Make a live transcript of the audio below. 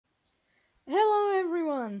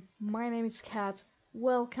name is Kat.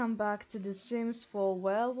 Welcome back to The Sims 4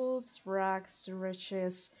 Werewolves Rags to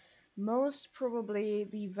Riches. Most probably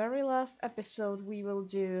the very last episode we will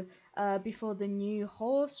do before the new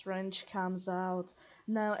horse ranch comes out.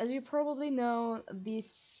 Now, as you probably know,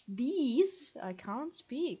 these I can't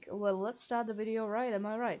speak. Well, let's start the video right. Am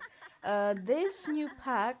I right? This new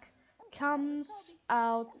pack comes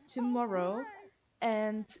out tomorrow,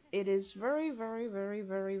 and it is very.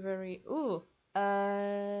 Ooh.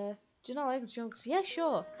 Jenna likes jokes. Yeah,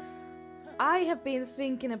 sure. I have been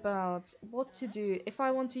thinking about what to do if I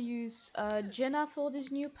want to use Jenna for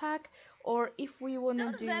this new pack, or if we want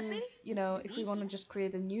to do, if we want to just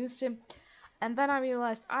create a new sim. And then I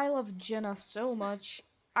realized I love Jenna so much.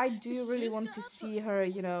 I do really want to see her,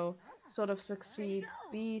 sort of succeed,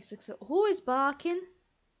 be successful. Who is barking?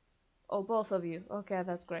 Oh, both of you. Okay,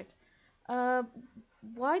 that's great. Uh,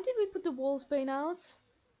 why did we put the walls pane out?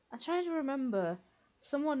 I'm trying to remember.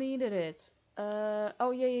 Someone needed it.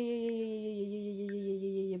 Oh yeah,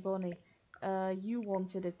 Bonnie. You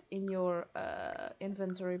wanted it in your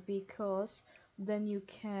inventory because then you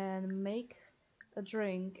can make a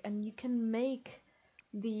drink and you can make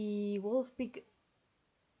the wolf pig.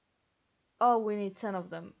 Oh, we need 10 of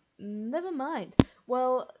them. Never mind.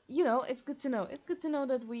 Well, it's good to know. It's good to know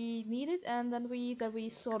that we need it and then we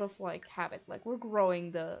sort of like have it. Like we're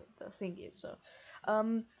growing the thingy, so.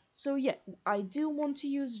 So yeah, I do want to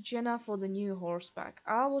use Jenna for the new horseback.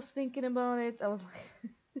 I was thinking about it. I was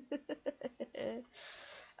like,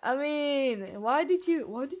 I mean, why did you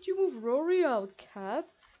move Rory out, Cat?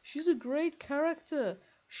 She's a great character.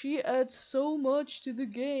 She adds so much to the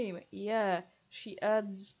game. Yeah, she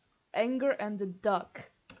adds anger and the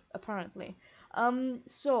duck, apparently.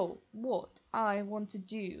 So what I want to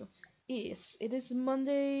do is, it is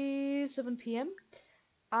Monday 7 p.m.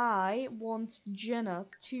 I want Jenna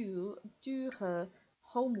to do her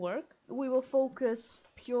homework. We will focus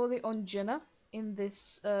purely on Jenna in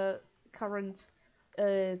this current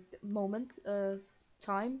moment,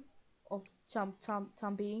 time of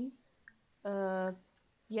time being.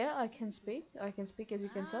 Yeah, I can speak. I can speak, as you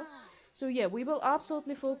can tell. So yeah, we will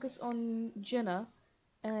absolutely focus on Jenna.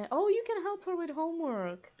 Oh, you can help her with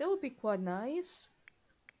homework. That would be quite nice.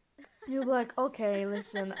 You'll be like, okay,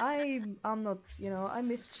 listen, I'm not, I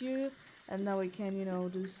missed you, and now we can,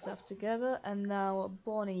 do stuff together. And now,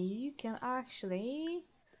 Bonnie, you can actually,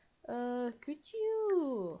 could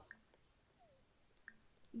you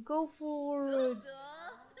go for a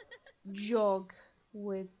jog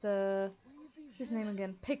with, what's his name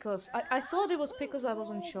again? Pickles. I thought it was Pickles, I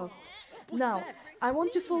wasn't sure. Now, I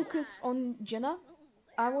want to focus on Jenna.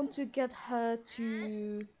 I want to get her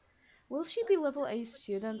to... Will she be level A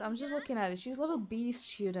student? I'm just looking at it. She's level B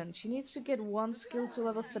student. She needs to get one skill to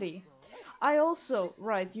level 3. I also,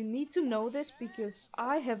 right, you need to know this because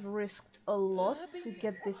I have risked a lot to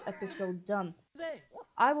get this episode done.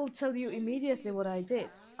 I will tell you immediately what I did.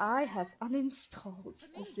 I have uninstalled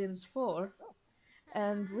The Sims 4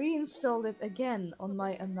 and reinstalled it again on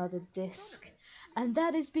my another disk. And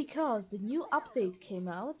that is because the new update came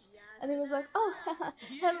out, and it was like, oh,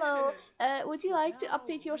 hello, would you like to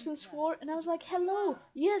update your Sims 4? And I was like, hello,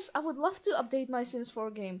 yes, I would love to update my Sims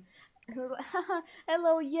 4 game. And I was like, haha,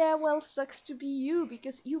 hello, yeah, well, sucks to be you,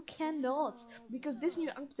 because you cannot. Because this new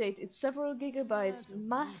update, it's several gigabytes,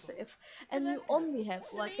 massive, and you only have,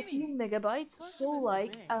 like, a few megabytes, so,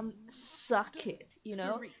 like, suck it,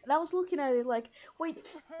 And I was looking at it like, wait,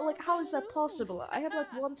 like, how is that possible? I have,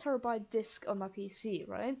 like, 1 terabyte disk on my PC,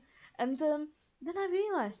 right? And, then I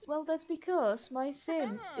realized, well, that's because my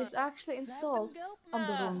Sims is actually installed on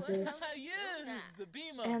the wrong disk.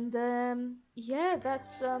 And, yeah,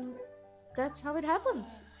 that's how it happened.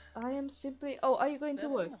 I am simply... Oh, are you going to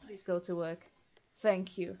work? Please go to work.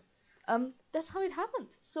 Thank you. That's how it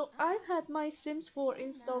happened. So I've had my Sims 4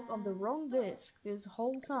 installed on the wrong disk this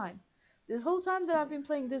whole time. This whole time that I've been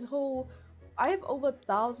playing this whole... I have over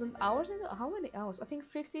 1,000 hours in it. How many hours? I think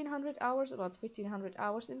 1,500 hours, about 1,500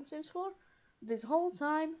 hours in The Sims 4. This whole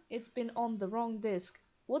time, it's been on the wrong disk.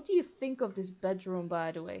 What do you think of this bedroom,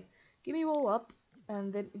 by the way? Give me all up,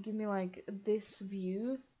 and then give me, like, this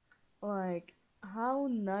view. Like, how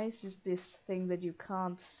nice is this thing that you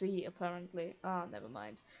can't see, apparently? Ah, never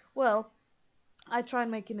mind. Well, I tried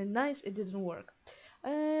making it nice, it didn't work.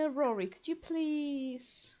 Rory, could you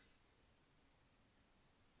please...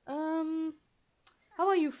 How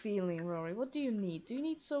are you feeling, Rory? What do you need? Do you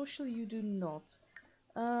need social? You do not.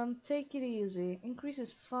 Take it easy.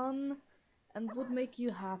 Increases fun and would make you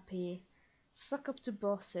happy. Suck up to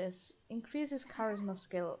bosses. Increases charisma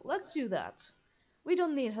skill. Let's do that. We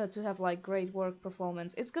don't need her to have like great work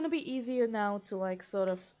performance. It's gonna be easier now to like sort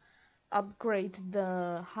of upgrade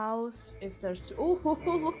the house if there's. Oh,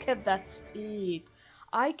 look at that speed!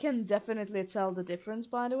 I can definitely tell the difference,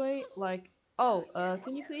 by the way. Like, oh,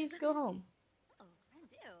 can you please go home?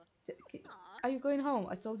 Are you going home?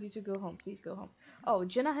 I told you to go home. Please go home. Oh,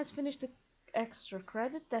 Jenna has finished the extra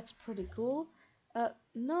credit. That's pretty cool.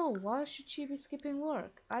 No, why should she be skipping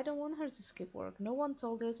work? I don't want her to skip work. No one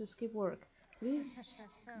told her to skip work. Please just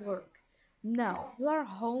work. Now, you are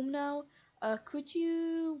home now. Could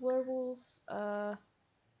you, werewolf,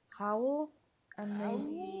 howl? And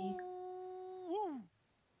maybe...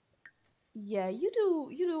 Yeah, you do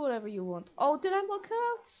whatever you want. Oh, did I lock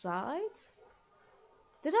her outside?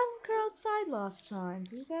 Did I lock her outside last time?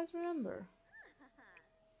 Do you guys remember?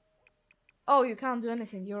 Oh, you can't do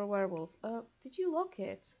anything. You're a werewolf. Did you lock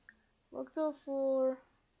it? Lock door for...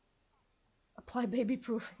 Apply baby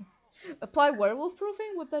proofing. Apply werewolf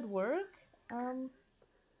proofing? Would that work?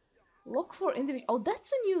 Lock for individual. Oh,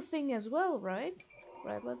 that's a new thing as well, right?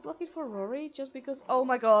 Right, let's lock it for Rory, just because... Oh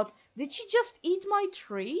my god, did she just eat my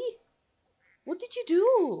tree? What did you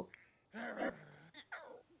do?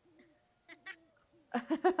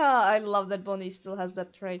 I love that Bonnie still has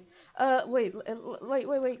that trait. Wait,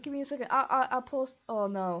 give me a second. I'll post... Oh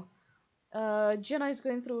no. Jenna is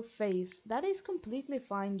going through a phase. That is completely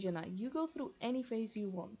fine, Jenna. You go through any phase you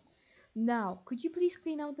want. Now, could you please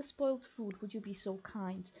clean out the spoiled food? Would you be so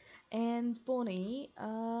kind? And Bonnie,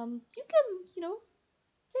 you can, you know,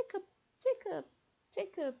 take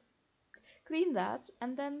a, clean that,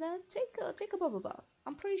 and then take a bubble bath.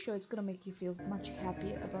 I'm pretty sure it's gonna make you feel much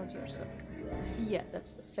happier about yourself. Yeah,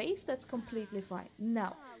 that's the face. That's completely fine.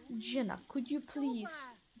 Now, Jenna, could you please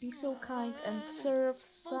be so kind and serve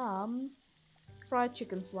some fried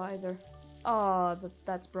chicken slider? Oh,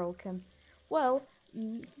 that's broken. Well,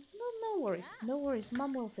 no worries. No worries.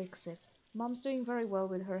 Mom will fix it. Mom's doing very well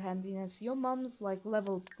with her handiness. Your mom's like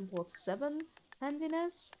level, what, 7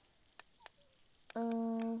 handiness?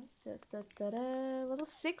 Level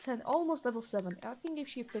 6 and almost level 7. I think if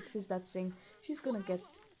she fixes that thing, she's gonna get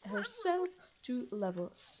herself to level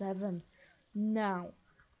 7. Now,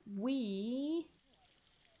 we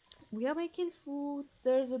are making food.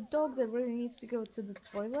 There's a dog that really needs to go to the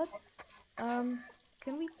toilet.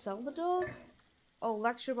 Can we tell the dog? Oh,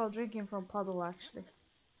 lecture about drinking from puddle, actually.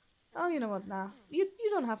 Oh, you know what, nah. You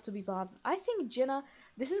don't have to be bad. I think Jenna...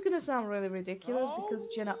 This is gonna sound really ridiculous, because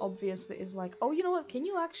Jenna obviously is like... Oh, you know what, can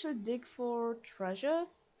you actually dig for treasure?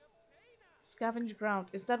 Scavenge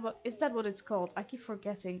ground. Is that what it's called? I keep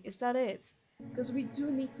forgetting. Is that it? Because we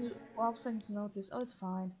do need to... Wildflame's notice. Oh, it's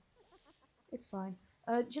fine. It's fine.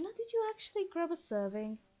 Jenna, did you actually grab a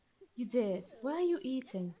serving? You did. Where are you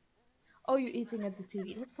eating? Oh, you're eating at the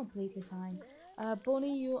TV. That's completely fine.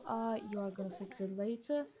 Bonnie, you are gonna fix it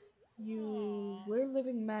later. We're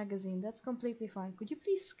living magazine. That's completely fine. Could you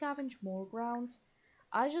please scavenge more ground?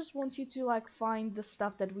 I just want you to like find the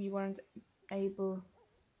stuff that we weren't able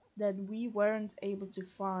to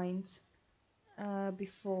find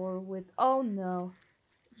before with... Oh no.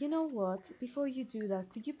 You know what? Before you do that,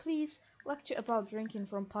 could you please lecture about drinking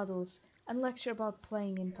from puddles and lecture about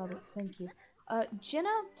playing in puddles? Thank you.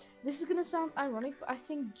 Jenna, this is gonna sound ironic, but I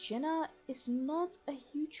think Jenna is not a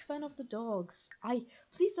huge fan of the dogs.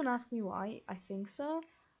 Please don't ask me why I think so.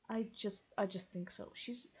 I just think so.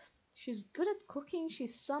 She's good at cooking.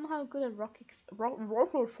 She's somehow good at rocket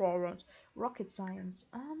science.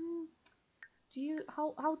 How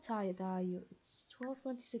tired are you? It's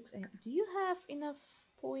 12:26 a.m. Do you have enough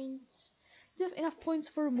points? Do you have enough points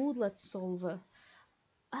for a moodlet solver?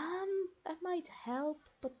 That might help,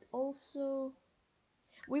 but also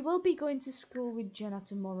we will be going to school with Jenna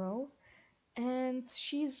tomorrow, and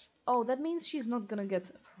oh, that means she's not gonna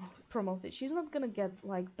get promoted. She's not gonna get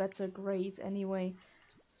like better grades anyway.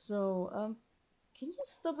 So, can you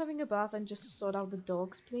stop having a bath and just sort out the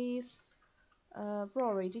dogs, please?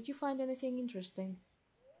 Rory, did you find anything interesting?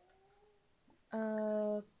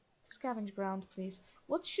 Scavenge ground, please.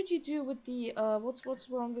 What should you do with the what's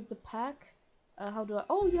wrong with the pack? How do I...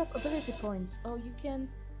 Oh, you have ability points. Oh, you can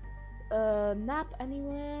nap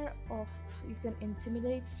anywhere, or you can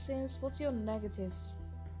intimidate Sims. What's your negatives?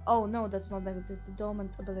 Oh no, that's not negatives, the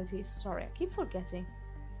dormant abilities. Sorry, I keep forgetting.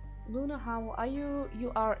 Lunar Howl, are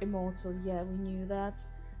you are immortal? Yeah, we knew that.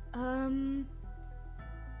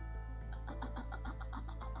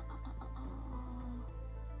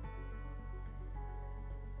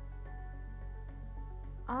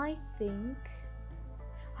 I think...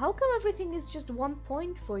 How come everything is just 1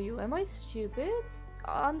 point for you? Am I stupid?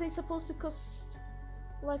 Aren't they supposed to cost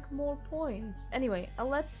like more points? Anyway,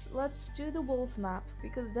 let's do the wolf nap,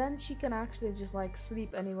 because then she can actually just like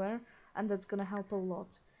sleep anywhere, and that's gonna help a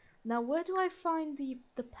lot. Now, where do I find the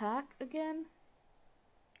pack again?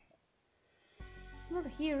 It's not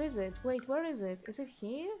here, is it? Wait, where is it? Is it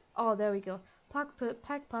here? Oh, there we go.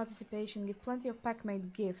 Pack participation. Give plenty of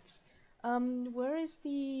pack-made gifts. Where is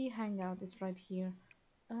the hangout? It's right here.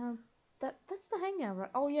 Um, that's the hangout,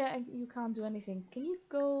 right? Oh yeah, you can't do anything. Can you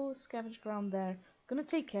go scavenge ground there? Gonna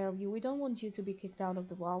take care of you. We don't want you to be kicked out of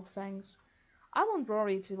the Wild Fangs. I want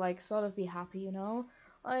Rory to like sort of be happy, you know?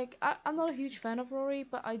 Like I'm not a huge fan of Rory,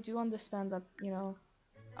 but I do understand that, you know,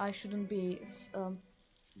 I shouldn't be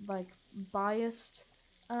like biased.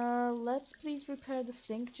 Let's please repair the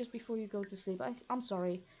sink just before you go to sleep. I'm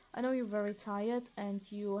sorry. I know you're very tired and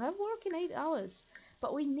you have work in 8 hours,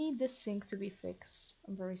 but we need this sink to be fixed.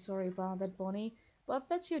 I'm very sorry about that, Bonnie, but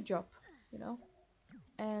that's your job, you know?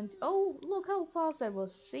 And oh, look how fast that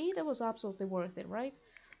was. See, that was absolutely worth it, right?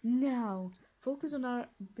 Now, focus on our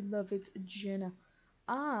beloved Jenna.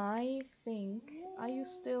 I think, are you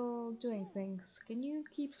still doing things? Can you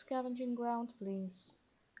keep scavenging ground, please?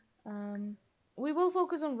 Um, we will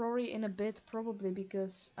focus on Rory in a bit, probably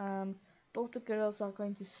because both the girls are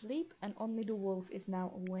going to sleep and only the wolf is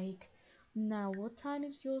now awake. Now, what time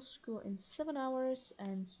is your school? In 7 hours,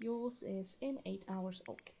 and yours is in 8 hours.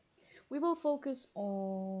 Okay. We will focus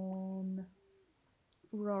on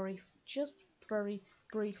Rory just very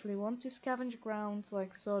briefly. Want to scavenge ground,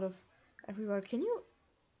 like sort of everywhere. Can you?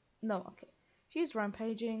 No, okay. She's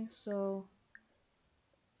rampaging, so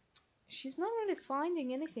she's not really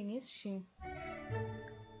finding anything, is she?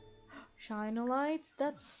 Shine a light?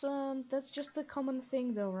 That's just a common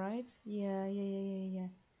thing though, right? Yeah.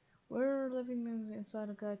 We're living inside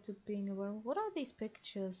a guide to being aware. What are these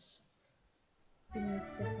pictures? Give me a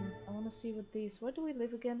second. I wanna see what these. Where do we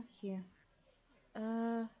live again? Here.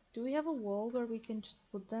 Do we have a wall where we can just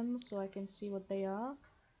put them so I can see what they are?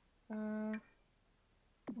 Uh,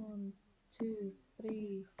 1, 2,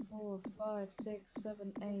 3, 4, 5, 6,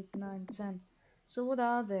 7, 8, 9, 10. So what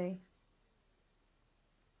are they?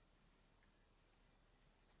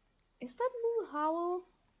 Is that Lou Howell?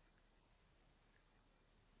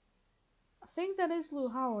 I think that is Lou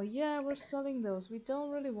Howell. Yeah, we're selling those. We don't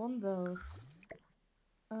really want those.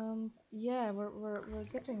 Yeah, we're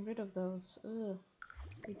getting rid of those. Ugh.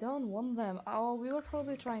 We don't want them. Oh, we were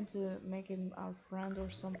probably trying to make him our friend or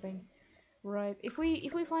something. Right. If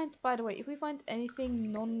we find, by the way, if we find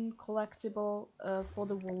anything non-collectible for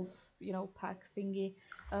the wolf, you know, pack thingy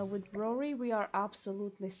with Rory, we are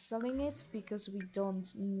absolutely selling it because we don't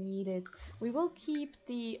need it. We will keep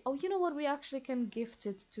the. Oh, you know what? We actually can gift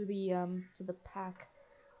it to the pack.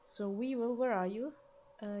 So we will. Where are you?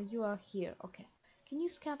 You are here. Okay. Can you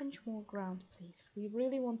scavenge more ground, please? We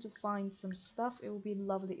really want to find some stuff. It would be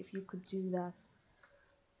lovely if you could do that.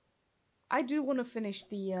 I do want to finish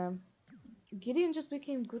the. Gideon just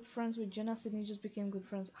became good friends with Jenna. Sydney just became good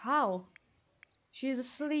friends. How? She is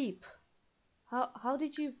asleep. How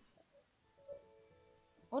did you?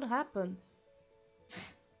 What happened?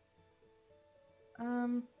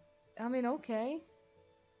 um, I mean, okay.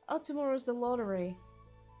 Oh, tomorrow's the lottery.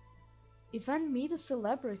 Event meet a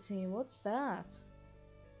celebrity. What's that?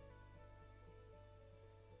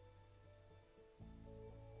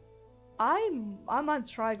 I might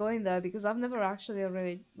try going there because I've never actually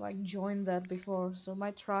really like joined that before, so I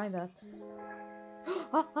might try that.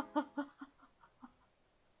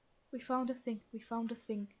 We found a thing. We found a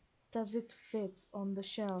thing. Does it fit on the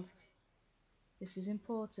shelf? This is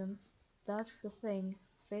important. Does the thing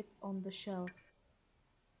fit on the shelf?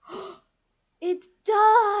 It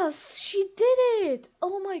does! She did it!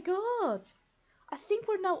 Oh my god! I think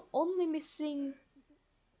we're now only missing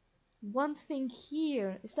one thing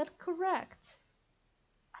here. Is that correct?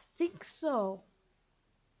 I think so.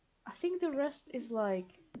 I think the rest is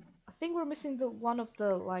like... I think we're missing the one of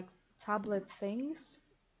the like tablet things.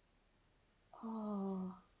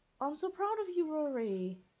 Oh, I'm so proud of you,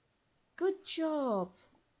 Rory. Good job.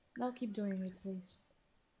 Now keep doing it, please.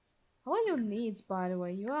 How are your needs, by the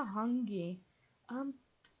way? You are hungry.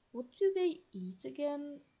 What do they eat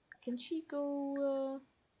again? Can she go,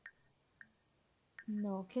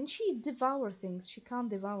 No, can she devour things? She can't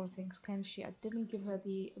devour things, can she? I didn't give her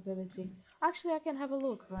the ability. Actually, I can have a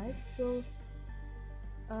look, right? So,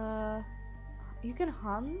 you can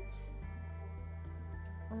hunt.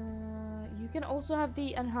 You can also have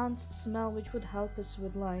the enhanced smell, which would help us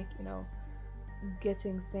with, like, you know,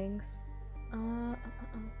 getting things.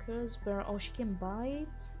 Curse bear. Oh, she can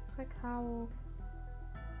bite. Pack howl.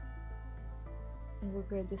 Over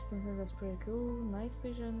great distances, that's pretty cool. Night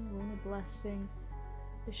vision, lunar blessing,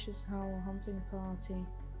 vicious howl, hunting party,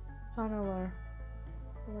 tunneler.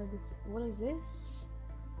 What is this?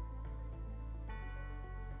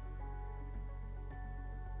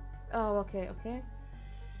 Oh, okay, okay.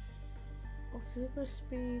 Well, super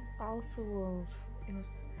speed, alpha wolf.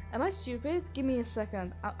 Am I stupid? Give me a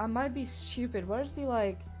second. I might be stupid. Where's the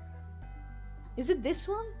like? Is it this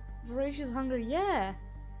one? Voracious hunger. Yeah,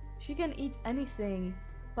 she can eat anything.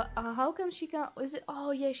 But how come she can't? Is it?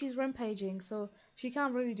 Oh yeah, she's rampaging, so she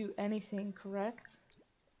can't really do anything, correct?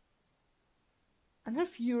 And her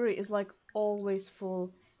fury is like always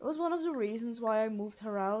full. It was one of the reasons why I moved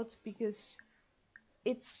her out because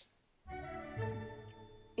it's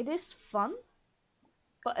it is fun,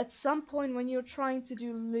 but at some point when you're trying to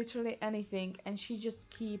do literally anything and she just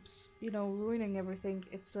keeps, ruining everything,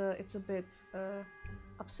 it's a bit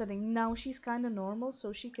upsetting. Now she's kind of normal,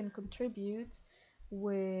 so she can contribute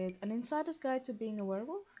with an insider's guide to being a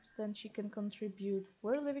werewolf. Then she can contribute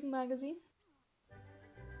We're Living magazine,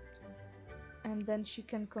 and then she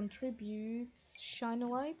can contribute Shine a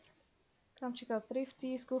Light. Come check out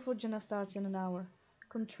Thrifty. School for Jenna starts in an hour.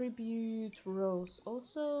 Contribute Rose.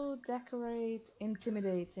 Also decorate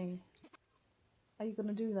Intimidating. Are you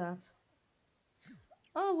gonna do that?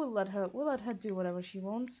 Oh, we'll let her do whatever she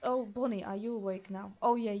wants. Oh, Bonnie, are you awake now?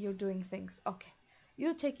 Oh yeah, you're doing things. Okay.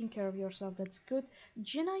 You're taking care of yourself, that's good.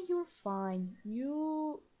 Jenna, you're fine.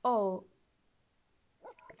 Oh,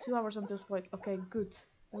 2 hours until split. Okay, good.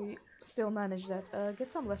 We still manage that.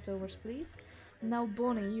 Get some leftovers, please. Now,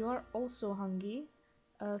 Bonnie, you are also hungry.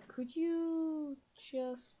 Could you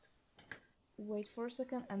just wait for a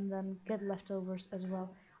second and then get leftovers as well?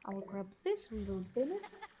 I will grab this, we will bin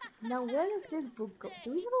it. Now, where does this book go?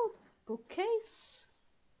 Do we have a bookcase?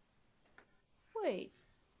 Wait.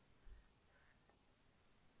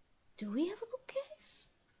 Do we have a bookcase?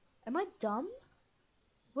 Am I dumb?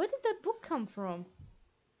 Where did that book come from?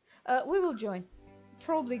 We will join.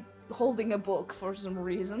 Probably holding a book for some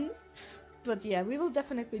reason. But yeah, we will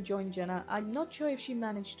definitely join Jenna. I'm not sure if she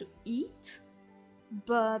managed to eat,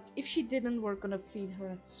 but if she didn't, we're gonna feed her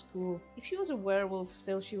at school. If she was a werewolf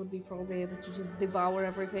still, she would be probably able to just devour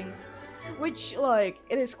everything. Which, like,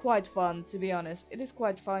 it is quite fun, to be honest. It is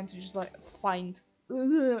quite fun to just, like, find.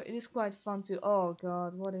 It is quite fun to... Oh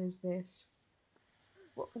god, what is this?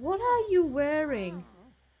 What are you wearing?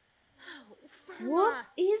 What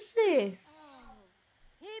is this?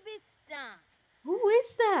 Who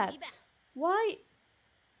is that? Why?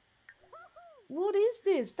 What is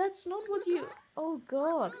this? That's not what you... Oh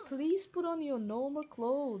god, please put on your normal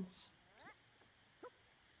clothes.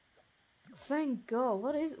 Thank god,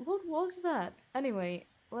 what was that? Anyway,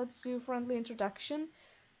 let's do friendly introduction.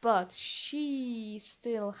 But she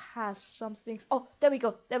still has some things... Oh, there we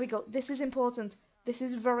go, there we go. This is important. This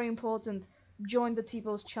is very important. Join the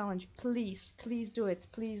T-pose challenge. Please, please do it.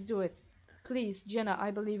 Please do it. Please, Jenna, I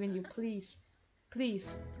believe in you. Please.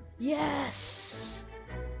 Please. Yes!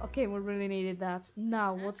 Okay, we really needed that.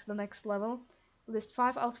 Now, what's the next level? List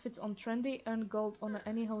 5 outfits on trendy, earn gold on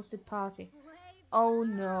any hosted party. Oh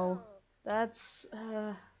no. That's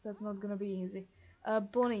not gonna be easy.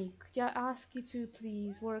 Bonnie, could I ask you to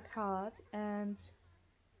please work hard? And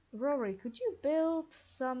Rory, could you build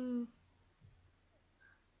some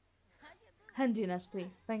handiness,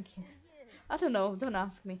 please? Thank you. I don't know, don't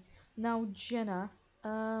ask me. Now, Jenna,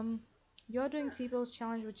 you're doing T-pose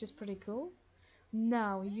challenge, which is pretty cool.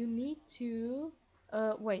 Now, you need to...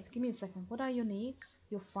 wait, give me a second. What are your needs?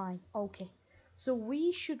 You're fine. Okay. So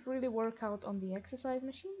we should really work out on the exercise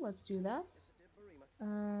machine. Let's do that.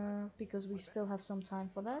 Because we still have some time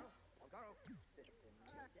for that.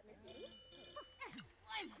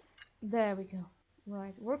 There we go.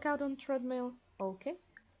 Right, workout on treadmill. Okay.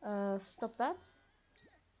 Stop that.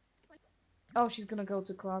 Oh, she's gonna go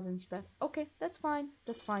to class instead. Okay, that's fine.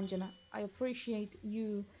 That's fine, Jenna. I appreciate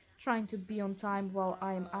you trying to be on time while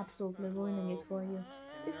I am absolutely ruining it for you.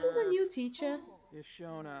 Is this a new teacher?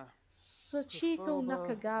 Sachiko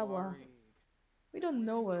Nakagawa. We don't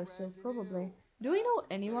know her, so probably. Do we know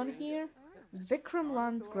anyone here? Vikram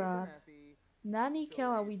Landgrab. Nani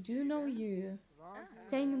Kella, we do know you.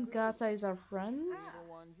 Tainum Gata is our friend.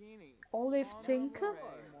 Olive Tinker?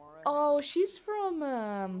 Oh, she's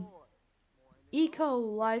from Eco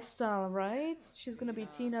Lifestyle, right? She's gonna be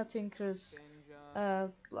Tina Tinker's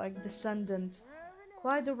like descendant.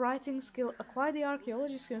 Acquire the writing skill, acquire the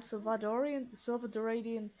archaeology skill,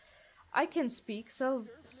 Salvadorian. I can speak,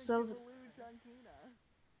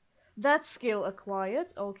 that skill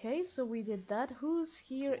acquired. Okay, so we did that. Who's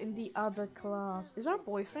here in the other class? Is our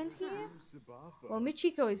boyfriend here? Well,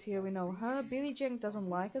 Michiko is here, we know her. Billy Jang doesn't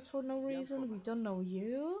like us for no reason. We don't know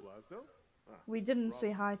you. We didn't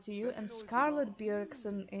say hi to you. And Scarlett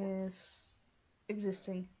Bjergsen is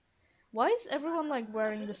existing. Why is everyone like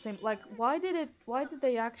wearing the same? Like, why did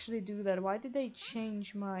they actually do that? Why did they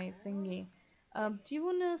change my thingy? Do you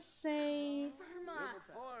wanna say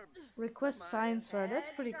request science fair? That's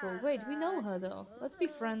pretty cool. Wait, we know her though. Let's be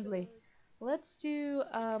friendly. Let's do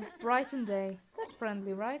Brighton Day. That's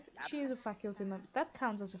friendly, right? She is a faculty member. That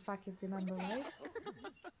counts as a faculty member, right?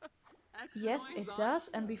 Yes, it does.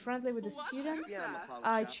 And be friendly with the student.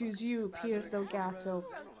 I choose you, Piers Delgato.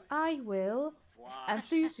 I will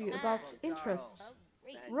enthuse you about interests.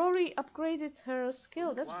 Rory upgraded her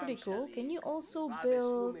skill. That's pretty cool. Can you also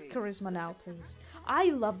build charisma now, please? I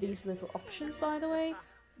love these little options, by the way.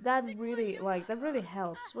 That really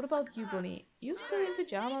helps. What about you, Bunny? You still in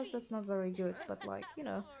pajamas? That's not very good, but like,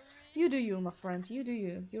 you do you, my friend. You do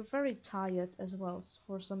you. You're very tired as well,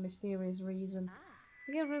 for some mysterious reason.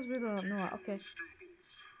 Yeah, we don't know. Okay.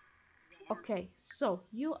 Okay, so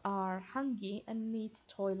you are hungry and need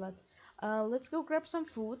toilet. Let's go grab some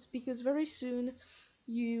food because very soon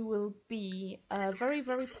you will be very,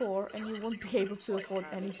 very poor and you won't be able to afford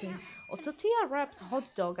anything. A tortilla wrapped hot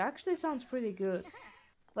dog actually sounds pretty good.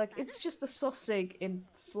 Like, it's just a sausage in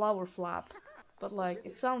flour flap, but like,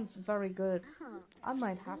 it sounds very good. I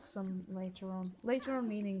might have some later on. Later on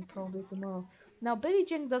meaning probably tomorrow. Now, Billie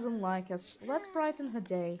Jean doesn't like us. Let's brighten her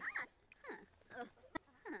day.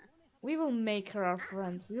 We will make her our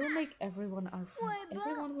friend. We will make everyone our friend.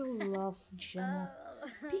 Everyone will love Jenna.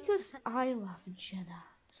 Because I love Jenna.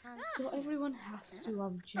 So everyone has to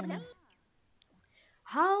love Jenna.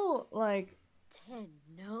 How, like...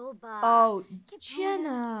 Oh,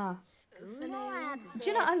 Jenna!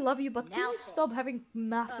 Jenna, I love you, but can you stop having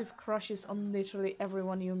massive crushes on literally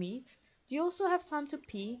everyone you meet? Do you also have time to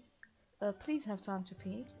pee? Please have time to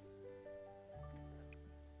pee.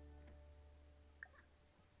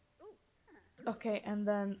 Okay, and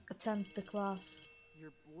then attend the class.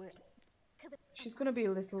 She's gonna be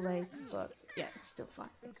a little late, but yeah, it's still fine.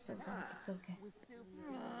 It's still fine. It's okay.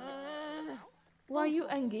 Why are you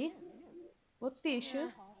angry? What's the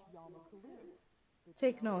issue?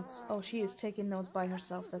 Take notes. Oh, she is taking notes by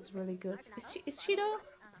herself. That's really good. Is she though?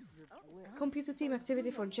 Computer team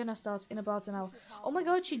activity for Jenna starts in about an hour. Oh my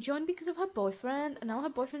god, she joined because of her boyfriend, and now her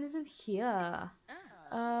boyfriend isn't here.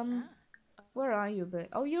 Where are you, babe?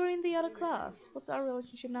 Oh, you're in the other class. What's our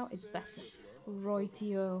relationship now? It's better.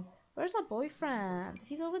 Roitio. Where's our boyfriend?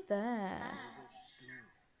 He's over there.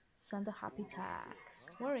 Send a happy text.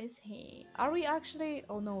 Where is he? Are we actually...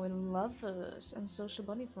 Oh no, we're lovers and social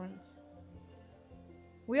bunny friends.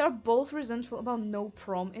 We are both resentful about no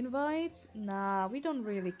prom invites? Nah, we don't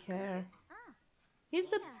really care. He's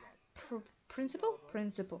the principal?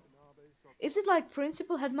 Principal. Is it like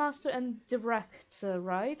principal, headmaster, and director,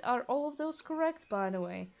 right? Are all of those correct, by the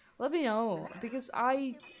way? Let me know, because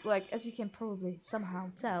I, like, as you can probably somehow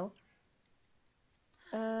tell,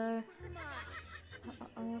 prom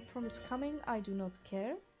is coming, I do not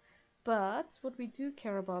care. But, what we do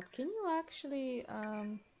care about, can you actually,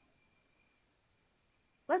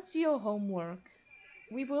 let's do your homework.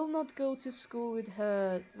 We will not go to school with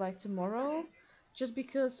her, like, tomorrow, just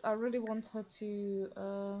because I really want her to,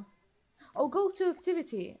 oh, go to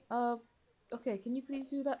activity. Okay, can you please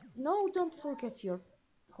do that? No, don't forget your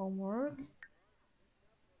homework.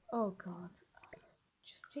 Oh god.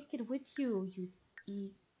 Just take it with you,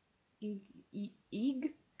 you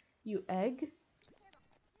egg? You egg?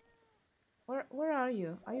 Where are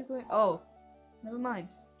you? Are you going? Oh, never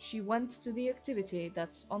mind. She went to the activity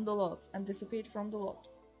that's on the lot and disappeared from the lot.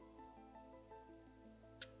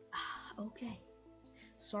 Okay.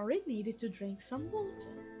 Sorry, needed to drink some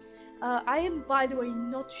water. I am, by the way,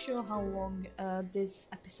 not sure how long this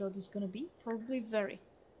episode is gonna be. Probably very.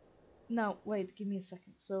 Now, wait, give me a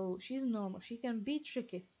second. So, she's normal. She can be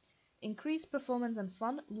tricky. Increase performance and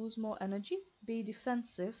fun, lose more energy. Be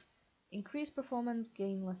defensive. Increase performance,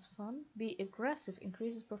 gain less fun. Be aggressive,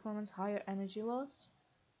 increases performance, higher energy loss.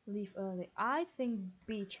 Leave early. I think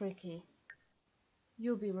be tricky.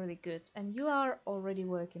 You'll be really good. And you are already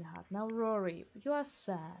working hard. Now, Rory, you are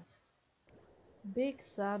sad. Big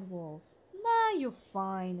sad wolf. Nah, you're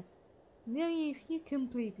fine. Yeah, you're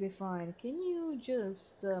completely fine. Can you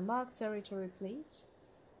just mark territory, please?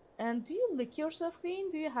 And do you lick yourself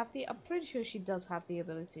clean? Do you have the... I'm pretty sure she does have the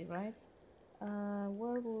ability, right?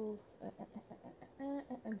 Werewolf...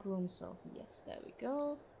 groom self. Yes, there we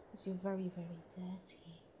go. Because you're very, very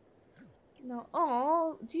dirty. No.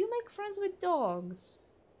 Oh, do you make friends with dogs?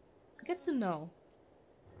 Get to know.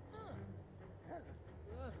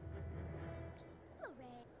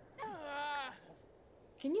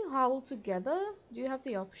 Can you howl together? Do you have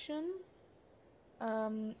the option?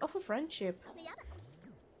 Offer friendship.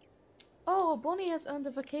 Oh, Bonnie has earned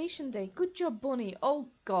a vacation day. Good job, Bonnie. Oh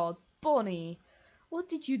god, Bonnie. What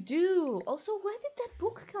did you do? Also, where did that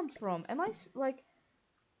book come from? Am I, like...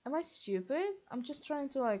 Am I stupid? I'm just trying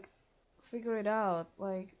to like figure it out.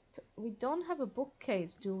 Like we don't have a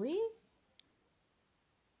bookcase, do we?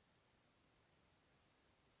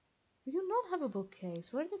 We do not have a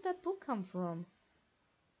bookcase. Where did that book come from?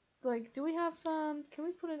 Like, do we have can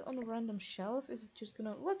we put it on a random shelf? Is it just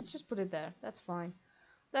gonna let's just put it there. That's fine.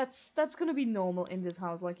 That's gonna be normal in this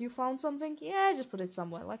house. Like you found something, yeah, just put it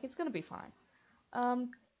somewhere. Like it's gonna be fine.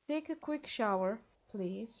 Um, take a quick shower,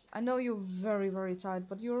 please. I know you're very, very tired,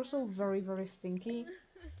 but you're also very, very stinky.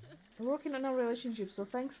 We're working on our relationship, so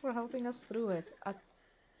thanks for helping us through it.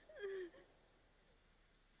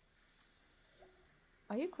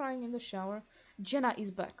 Are you crying in the shower? Jenna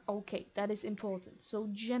is back. Okay, that is important. So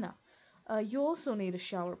Jenna, you also need a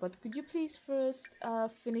shower, but could you please first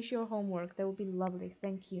finish your homework? That would be lovely.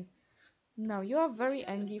 Thank you. Now, you are very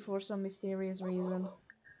angry for some mysterious reason.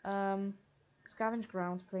 Um, Scavenge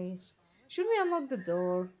ground, please. Should we unlock the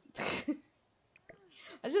door?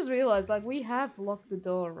 I just realized, like, we have locked the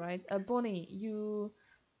door, right? Bonnie, you...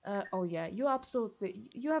 oh yeah, you absolutely...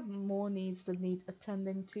 You have more needs that need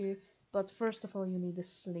attending to, but first of all, you need a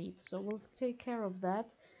sleep, so we'll take care of that.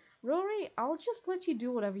 Rory, I'll just let you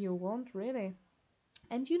do whatever you want, really.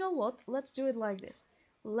 And you know what? Let's do it like this.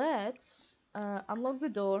 Let's unlock the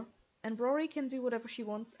door, and Rory can do whatever she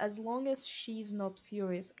wants as long as she's not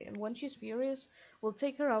furious. And when she's furious, we'll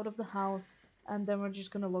take her out of the house, and then we're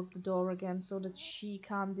just gonna lock the door again so that she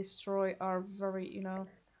can't destroy our very, you know...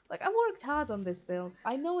 Like, I worked hard on this build.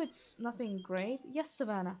 I know it's nothing great. Yes,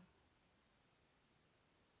 Savannah.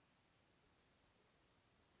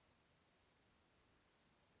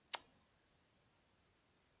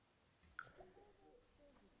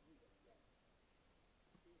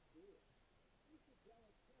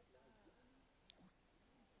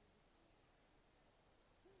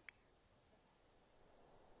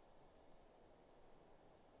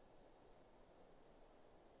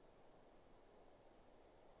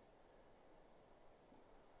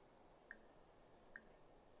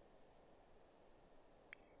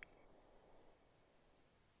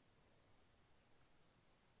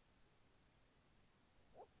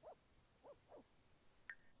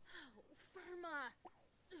 Firma!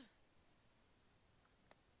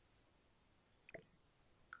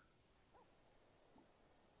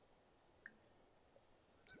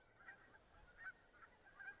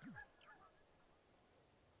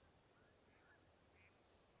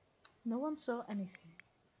 No one saw anything.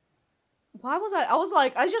 Why was I was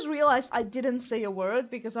like, I just realized I didn't say a word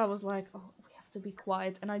because I was like, oh, we have to be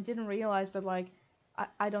quiet. And I didn't realize that, like,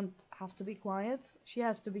 I don't have to be quiet. She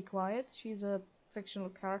has to be quiet. She's a fictional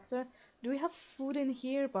character. Do we have food in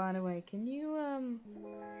here, by the way? Can you,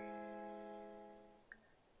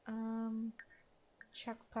 um,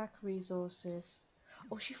 check pack resources?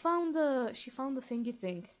 Oh, she found the thingy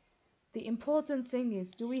thing. The important thing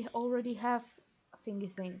is, do we already have a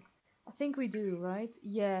thingy thing? I think we do, right?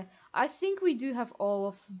 Yeah, I think we do have all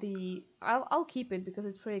of the... I'll keep it because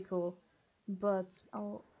it's pretty cool. But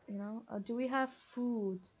do we have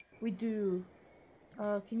food? We do.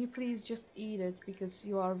 Can you please just eat it because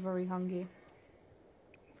you are very hungry?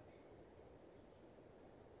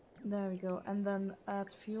 There we go. And then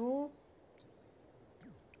add fuel.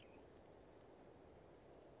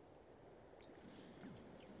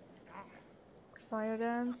 Fire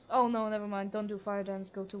dance. Oh no, never mind. Don't do fire dance.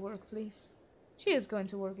 Go to work, please. She is going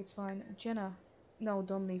to work. It's fine. Jenna. No,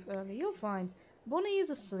 don't leave early. You're fine. Bonnie is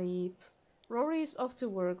asleep. Rory is off to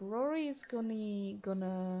work. Rory is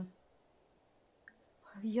gonna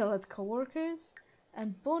yell at coworkers.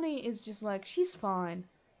 And Bonnie is just like, she's fine.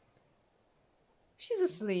 She's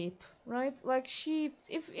asleep, right? Like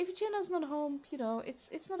if Jenna's not home,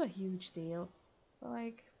 it's not a huge deal.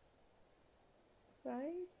 Like,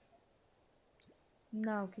 right?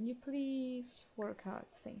 Now, can you please work hard?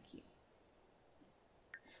 Thank you.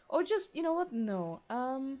 Or just, you know what? No.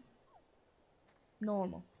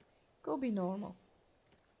 Normal. Go be normal.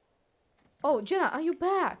 Oh, Jenna, are you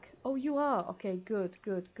back? Oh, you are. Okay, good,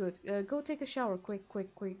 good, good. Go take a shower, quick,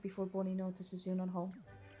 quick, quick, before Bonnie notices you're not home.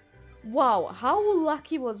 Wow, how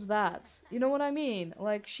lucky was that? You know what I mean?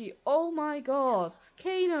 Like oh my god,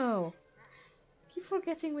 Kano! Keep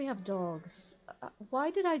forgetting we have dogs. Why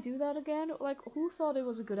did I do that again? Like, who thought it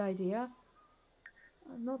was a good idea?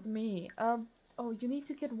 Not me. Oh, you need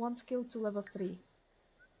to get one skill to level 3.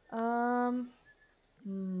 Um,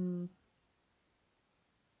 hmm.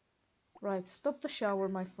 Right, stop the shower,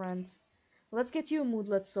 my friend. Let's get you a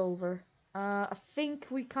moodlet solver. I think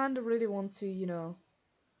we kinda really want to,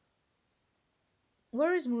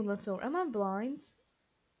 Where is moodlet solver? Am I blind?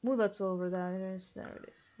 Moodlet solver, there it is,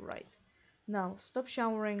 right.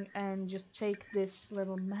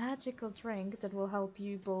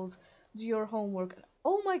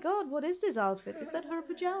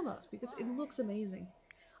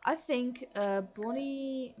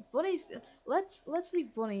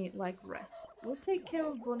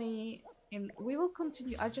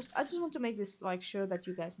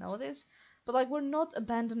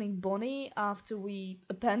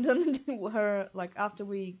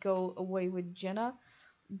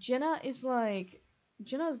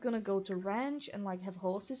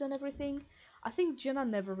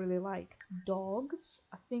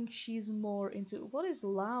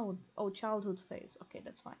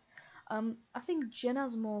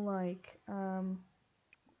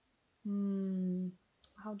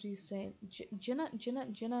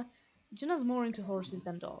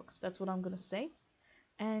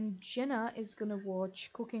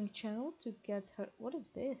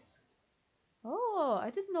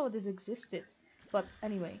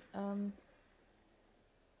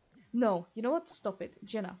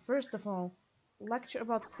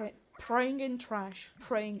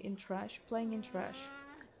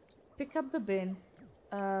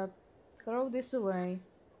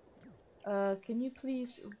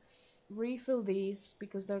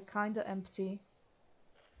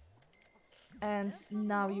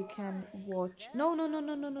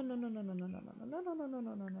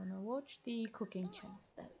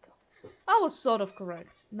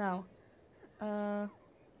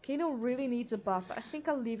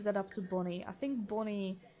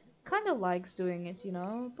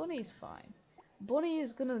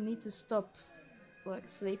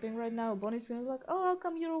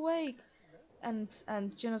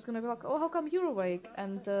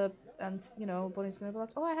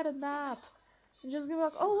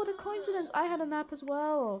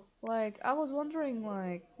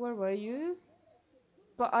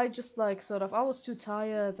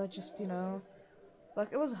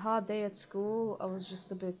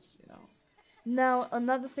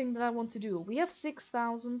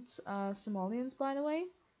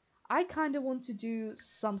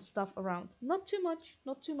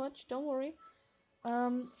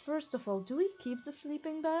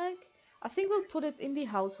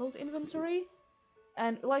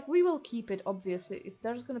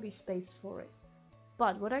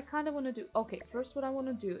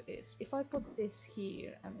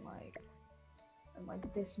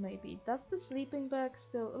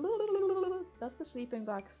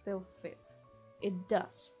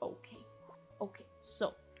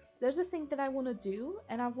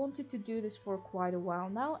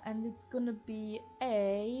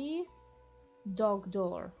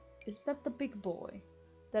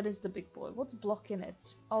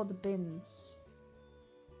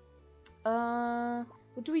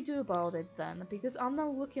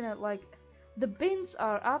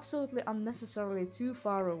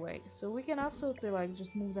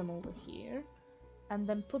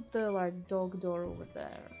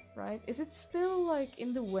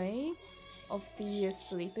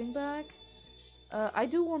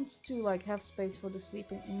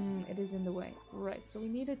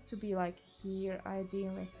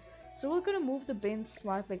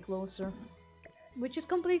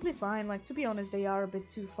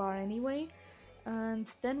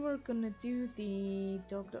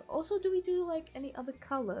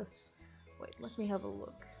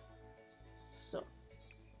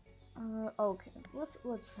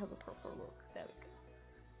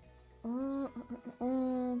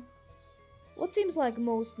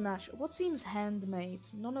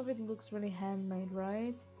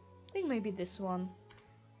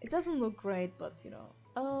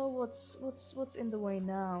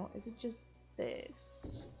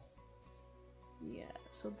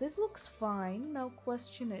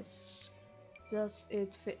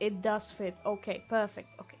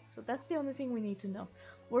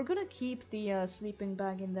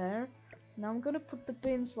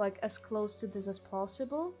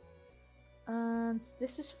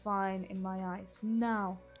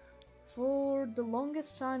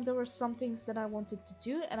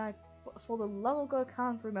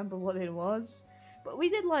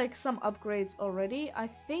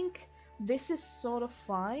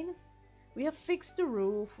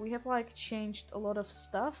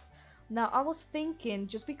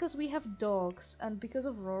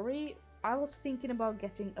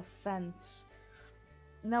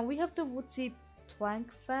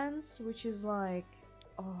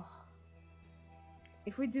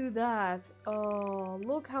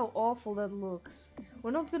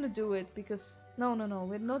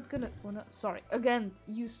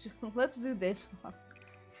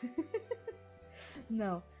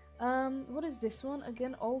 What is this one?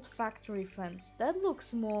 Again, old factory fence. That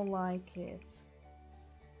looks more like it.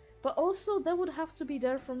 But also, that would have to be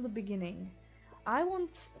there from the beginning. I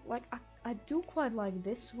want, like, I do quite like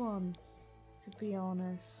this one, to be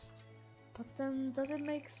honest. But then, does it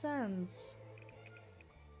make sense?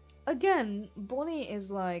 Again, Bonnie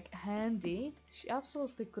is, like, handy. She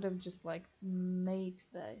absolutely could have just, like, made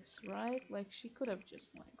this, right? Like, she could have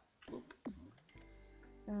just, like, bloop.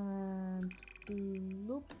 And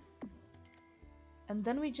bloop. And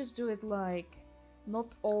then we just do it, like,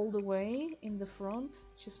 not all the way in the front,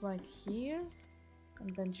 just like here.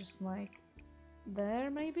 And then just like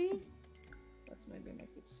there, maybe? Let's maybe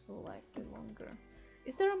make it slightly longer.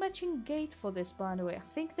 Is there a matching gate for this, by the way?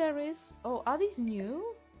 I think there is. Oh, are these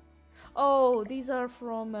new? Oh, these are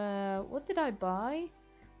from, what did I buy?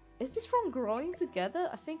 Is this from Growing Together?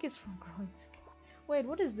 I think it's from Growing Together. Wait,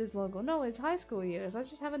 what is this logo? No, it's high school years. I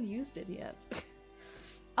just haven't used it yet.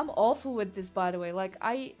 I'm awful with this, by the way. Like,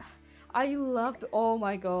 I love, oh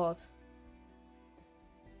my god.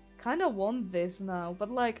 Kinda want this now,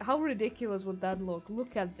 but like, how ridiculous would that look?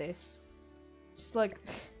 Look at this. Just like,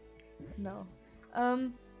 no.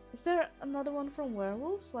 Is there another one from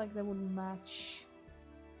Werewolves? Like, that would match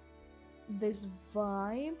this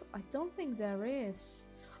vibe? I don't think there is.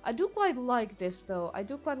 I do quite like this though. I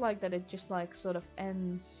do quite like that it just like sort of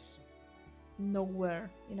ends nowhere,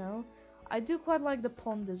 you know? I do quite like the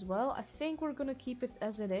pond as well. I think we're gonna keep it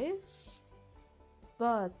as it is.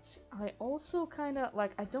 But I also kinda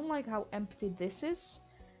like, I don't like how empty this is.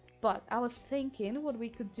 But I was thinking what we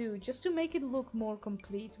could do just to make it look more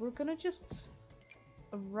complete. We're gonna just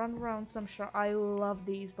run around some I love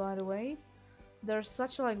these, by the way. They're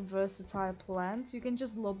such like versatile plants. You can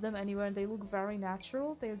just lob them anywhere and they look very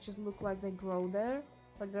natural. They just look like they grow there.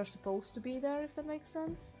 Like they're supposed to be there, if that makes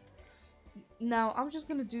sense. Now I'm just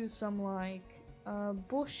gonna do some like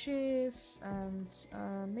bushes and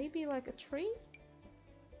maybe like a tree.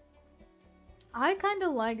 I kinda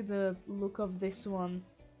like the look of this one.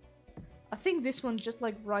 I think this one just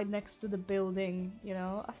like right next to the building, you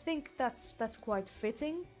know. I think that's quite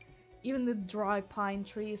fitting. Even the dry pine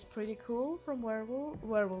tree is pretty cool from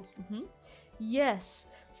Werewolves. Yes,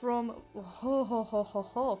 from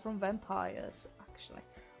from vampires actually.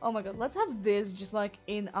 Oh my god, let's have this just like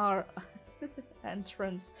in our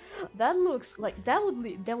entrance. That looks like that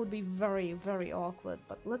would be very awkward,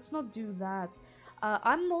 but let's not do that.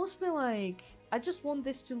 I'm mostly like, I just want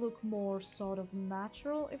this to look more sort of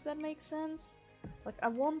natural, if that makes sense. Like I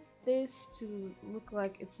want this to look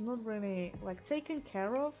like it's not really like taken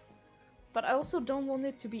care of, but I also don't want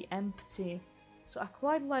it to be empty. So I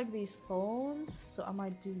quite like these thorns, so I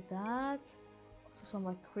might do that. Also some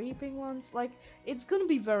like creeping ones. Like it's gonna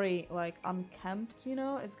be very like unkempt, you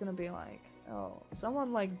know? It's gonna be like, oh,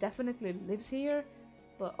 someone like definitely lives here,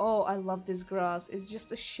 but oh, I love this grass. It's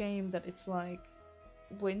just a shame that it's like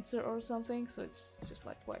winter or something, so it's just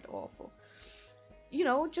like quite awful. You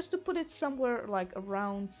know, just to put it somewhere like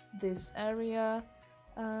around this area.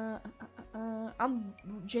 I'm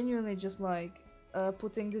genuinely just like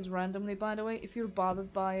putting this randomly, by the way. If you're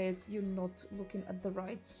bothered by it, you're not looking at the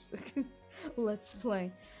right let's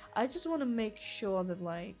play. I just want to make sure that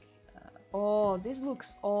like oh, this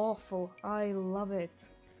looks awful. I love it.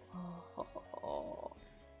 Oh.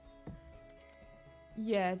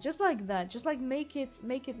 Yeah, just like that. Just like make it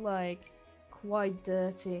like quite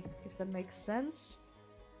dirty, if that makes sense.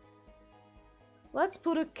 Let's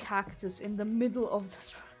put a cactus in the middle of the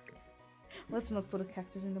Let's not put a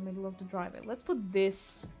cactus in the middle of the driveway. Let's put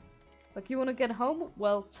this. Like, you wanna get home?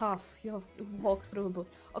 Well, tough. You have to walk through a bush.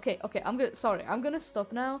 Okay, I'm gonna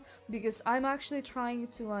stop now, because I'm actually trying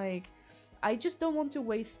to, like, I just don't want to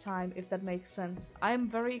waste time, if that makes sense. I'm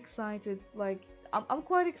very excited, like, I'm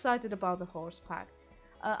quite excited about the horse pack.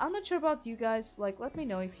 I'm not sure about you guys, like, let me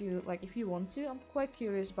know if you want to. I'm quite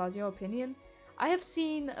curious about your opinion. I have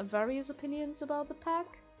seen various opinions about the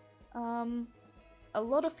pack. A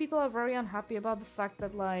lot of people are very unhappy about the fact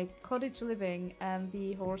that like cottage living and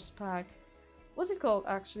the horse pack, what's it called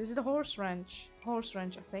actually? Is it a horse ranch? Horse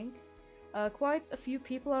ranch, I think. Quite a few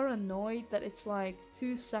people are annoyed that it's like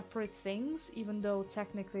two separate things, even though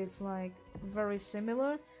technically it's like very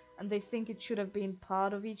similar, and they think it should have been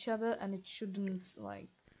part of each other, and it shouldn't like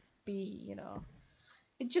be, you know,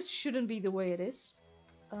 it just shouldn't be the way it is.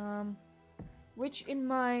 Which in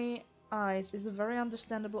my eyes is a very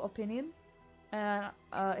understandable opinion. And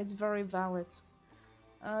it's very valid.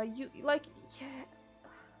 You like, yeah.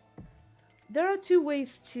 There are two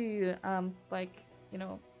ways to like, you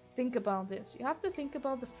know, think about this. You have to think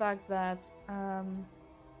about the fact that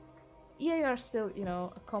EA are still, you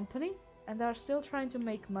know, a company, and they are still trying to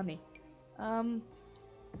make money.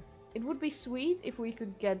 It would be sweet if we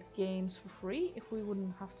could get games for free, if we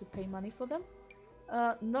wouldn't have to pay money for them.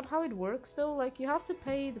 Not how it works though, like you have to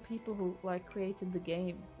pay the people who like created the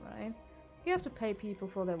game, right? You have to pay people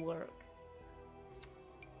for their work.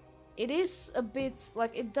 It is a bit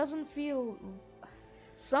like it doesn't feel.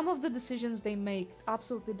 Some of the decisions they make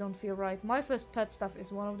absolutely don't feel right. My First Pet stuff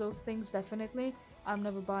is one of those things, definitely. I'm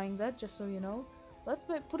never buying that, just so you know. Let's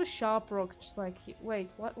put a sharp rock, just like wait,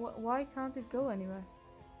 why can't it go anywhere?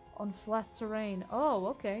 On flat terrain. Oh,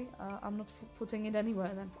 okay. I'm not putting it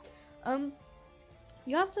anywhere then.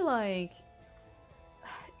 You have to like.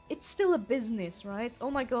 It's still a business, right?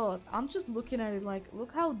 Oh my god, I'm just looking at it like,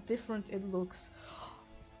 look how different it looks.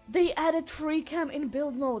 They added free cam in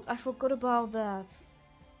build mode. I forgot about that.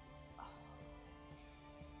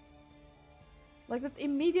 Like that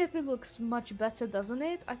immediately looks much better, doesn't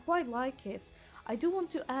it? I quite like it. I do want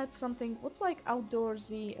to add something. What's like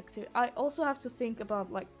outdoorsy activity? I also have to think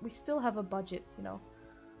about like we still have a budget, you know.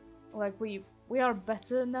 Like we are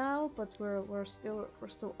better now, but we're still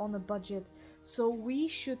on a budget. So we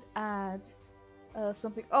should add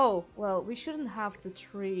something. Oh well, we shouldn't have the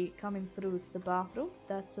tree coming through to the bathroom.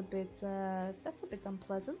 That's a bit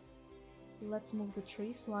unpleasant. Let's move the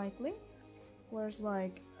tree slightly. Where's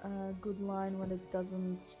like a good line when it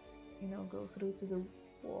doesn't, you know, go through to the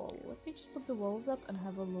wall. Let me just put the walls up and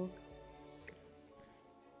have a look.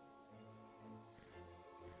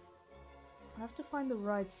 I have to find the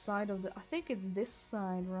right side of the. I think it's this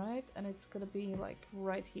side, right? And it's gonna be like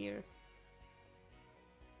right here.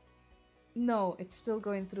 No, it's still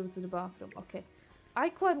going through to the bathroom. Okay. I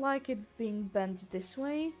quite like it being bent this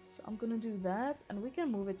way, so I'm gonna do that. And we can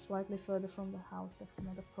move it slightly further from the house. That's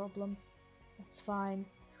not a problem. That's fine.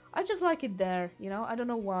 I just like it there, you know? I don't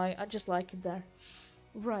know why, I just like it there.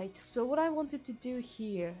 Right, so what I wanted to do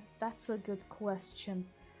here, that's a good question.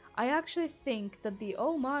 I actually think that the...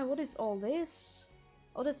 Oh my, what is all this?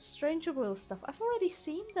 Oh, that's Stranger Will stuff. I've already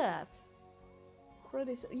seen that.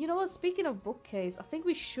 You know what, speaking of bookcase, I think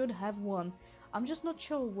we should have one. I'm just not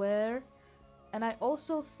sure where. And I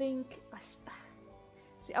also think...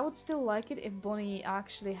 See, I would still like it if Bonnie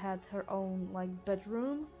actually had her own, like,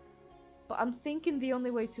 bedroom. But I'm thinking the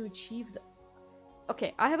only way to achieve that...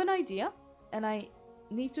 Okay, I have an idea, and I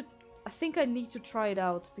think I need to try it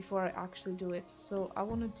out before I actually do it. So I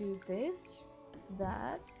want to do this,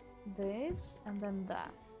 that, this, and then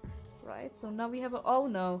that. Right, so now we have a... Oh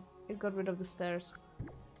no, it got rid of the stairs.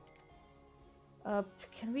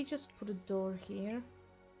 Can we just put a door here?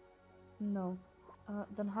 No.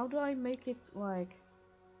 Then how do I make it, like...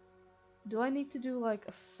 Do I need to do, like,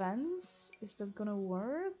 a fence? Is that gonna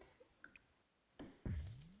work?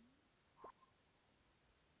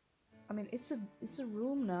 I mean, it's a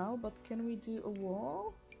room now, but can we do a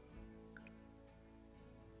wall?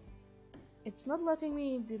 It's not letting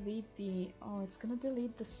me delete the... Oh, it's gonna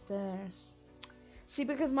delete the stairs. See,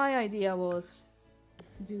 because my idea was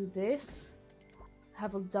do this,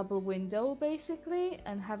 have a double window basically,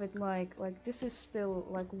 and have it like this is still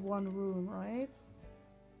like one room, right?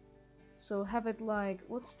 So have it like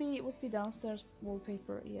what's the downstairs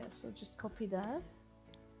wallpaper? Yeah, so just copy that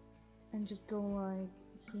and just go like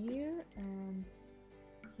here and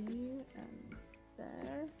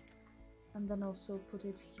there, and then also put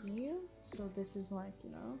it here, so this is like,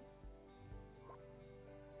 you know,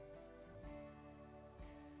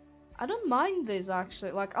 I don't mind this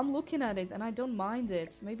actually, like I'm looking at it and I don't mind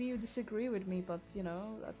it. Maybe you disagree with me, but you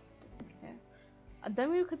know, okay. And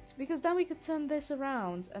then we could, because then we could turn this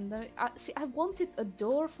around, and then see, I wanted a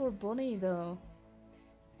door for Bonnie though.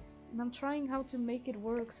 And I'm trying how to make it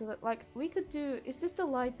work so that, like, we could do... Is this the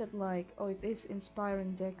light that, like... Oh, it is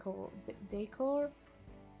inspiring decor?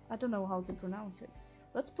 I don't know how to pronounce it.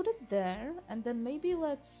 Let's put it there, and then maybe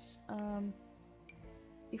let's...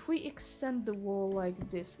 if we extend the wall like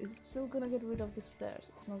this, is it still gonna get rid of the stairs?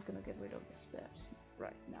 It's not gonna get rid of the stairs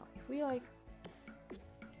right now. If we, like,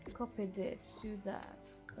 copy this, do that,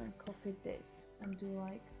 then copy this, and do,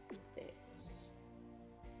 like, this.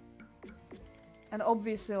 And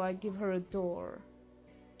obviously, like, give her a door.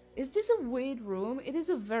 Is this a weird room? It is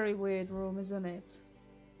a very weird room, isn't it?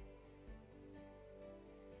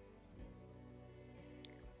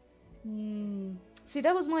 See,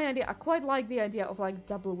 that was my idea. I quite like the idea of, like,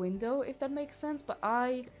 double window, if that makes sense. But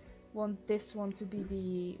I want this one to be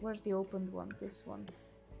the... Where's the opened one? This one.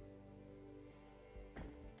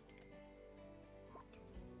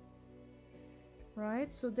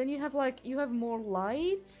 Right? So then you have, like, you have more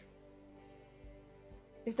light.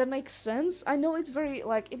 If that makes sense. I know it's very,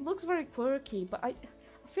 like, it looks very quirky, but I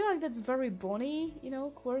feel like that's very Bonnie, you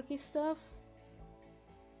know, quirky stuff.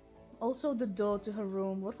 Also the door to her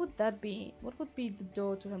room. What would that be? What would be the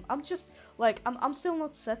door to him? I'm just like I'm still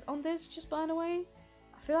not set on this, just by the way.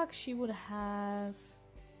 I feel like she would have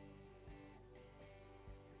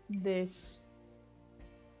this.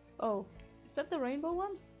 Oh, is that the rainbow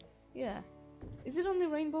one? Yeah. Is it only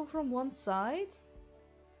rainbow from one side?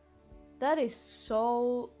 That is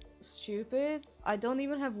so stupid. I don't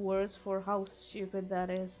even have words for how stupid that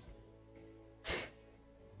is.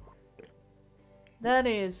 That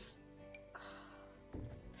is...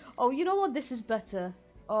 Oh, you know what? This is better.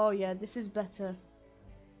 Oh yeah, this is better.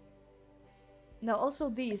 Now also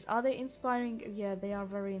these, are they inspiring? Yeah, they are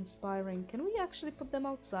very inspiring. Can we actually put them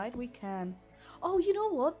outside? We can. Oh, you know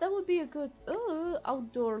what? That would be a good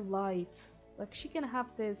outdoor light. Like she can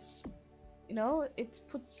have this, you know, it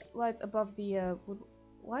puts light above the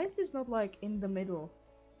why is this not like in the middle?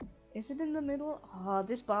 Is it in the middle? Ah,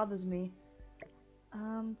 this bothers me.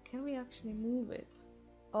 Can we actually move it?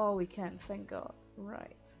 Oh, we can, thank God.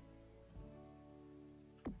 Right.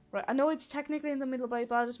 Right, I know it's technically in the middle, but it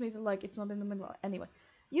bothers me that like it's not in the middle. Anyway,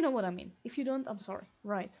 you know what I mean. If you don't, I'm sorry.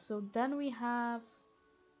 Right, so then we have...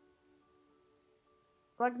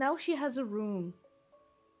 Like now she has a room,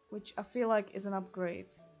 which I feel like is an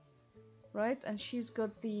upgrade. Right, and she's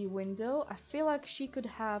got the window. I feel like she could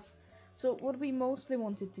have... So what we mostly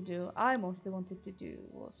wanted to do, I mostly wanted to do,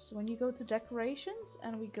 was when you go to decorations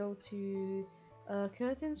and we go to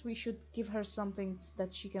curtains, we should give her something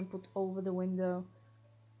that she can put over the window.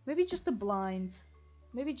 Maybe just a blind.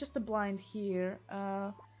 Maybe just a blind here.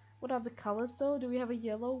 What are the colors though? Do we have a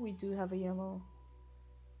yellow? We do have a yellow.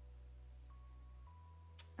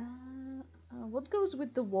 What goes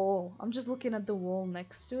with the wall? I'm just looking at the wall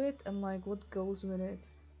next to it and like what goes with it.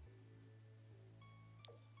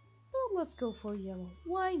 Well, let's go for yellow.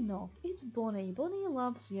 Why not? It's Bonnie. Bonnie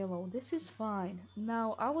loves yellow. This is fine.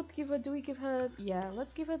 Now I would give her... Do we give her... Yeah,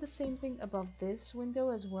 let's give her the same thing above this window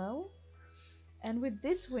as well. And with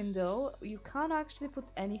this window, you can't actually put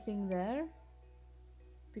anything there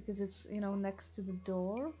because it's, you know, next to the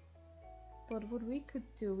door. But what we could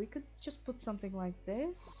do, we could just put something like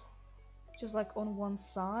this, just like on one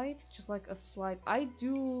side, just like a slide. I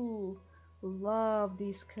do love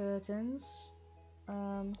these curtains.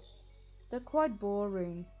 They're quite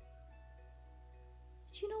boring.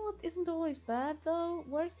 You know what isn't always bad though?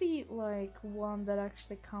 Where's the like one that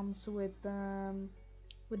actually comes with the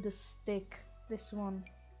stick? This one.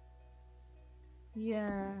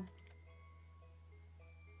 Yeah.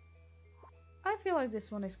 I feel like this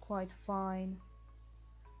one is quite fine.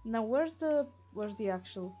 Now where's the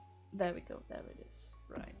actual... There we go, there it is.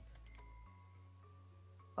 Right.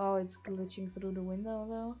 Oh, it's glitching through the window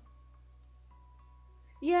though.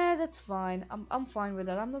 Yeah, that's fine. I'm fine with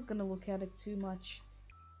that. I'm not gonna look at it too much.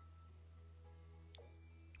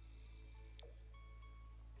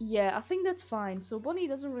 Yeah, I think that's fine. So Bonnie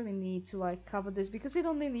doesn't really need to like cover this because it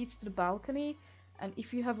only leads to the balcony. And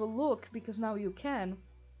if you have a look, because now you can,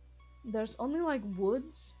 there's only like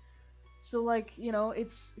woods. So like, you know,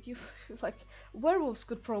 it's you like werewolves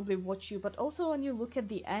could probably watch you, but also when you look at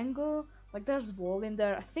the angle, like there's wall in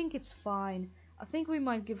there. I think it's fine. I think we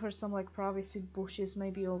might give her some like privacy bushes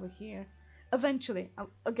maybe over here. Eventually.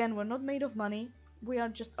 Again, we're not made of money. We are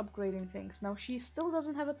just upgrading things. Now she still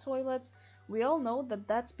doesn't have a toilet. We all know that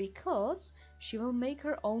that's because she will make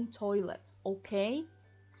her own toilet, okay?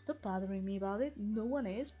 Stop bothering me about it. No one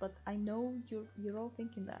is, but I know you're all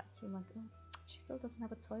thinking that. You're like, oh, she still doesn't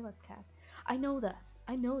have a toilet, cat. I know that.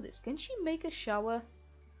 I know this. Can she make a shower?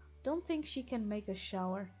 Don't think she can make a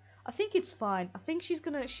shower. I think it's fine. I think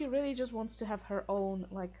she really just wants to have her own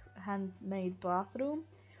like handmade bathroom.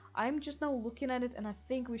 I'm just now looking at it and I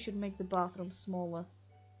think we should make the bathroom smaller.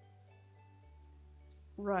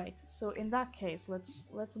 Right, so in that case,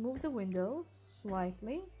 let's move the windows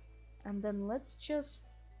slightly, and then let's just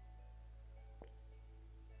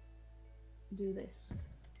do this.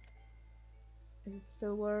 Is it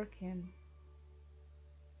still working?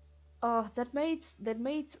 Oh, that made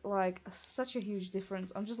like such a huge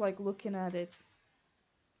difference. I'm just like looking at it,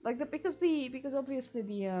 like that because obviously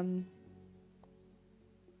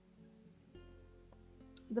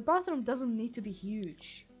the bathroom doesn't need to be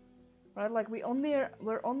huge. Right, like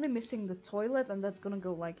we're only missing the toilet, and that's gonna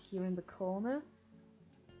go like here in the corner.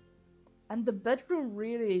 And the bedroom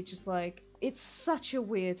really just like, it's such a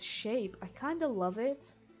weird shape. I kinda love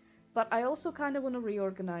it, but I also kinda wanna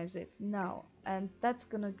reorganize it now. And that's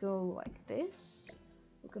gonna go like this.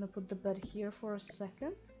 We're gonna put the bed here for a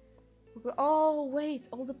second. Oh wait,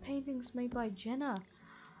 all the paintings made by Jenna.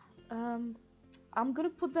 I'm gonna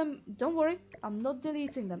put them, don't worry, I'm not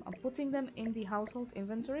deleting them. I'm putting them in the household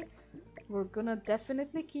inventory. We're gonna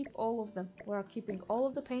definitely keep all of them. We're keeping all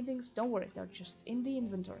of the paintings. Don't worry, they're just in the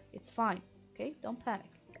inventory. It's fine. Okay, don't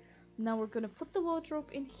panic. Now we're gonna put the wardrobe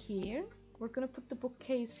in here. We're gonna put the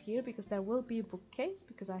bookcase here because there will be a bookcase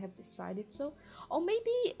because I have decided so. Or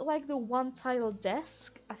maybe like the one tile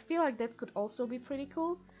desk. I feel like that could also be pretty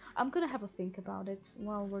cool. I'm gonna have a think about it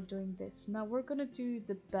while we're doing this. Now we're gonna do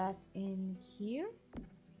the bed in here.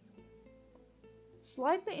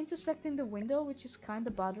 Slightly intersecting the window, which is kind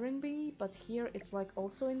of bothering me, but here it's like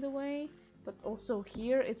also in the way. But also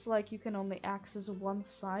here it's like you can only access one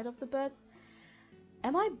side of the bed.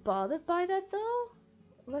 Am I bothered by that though?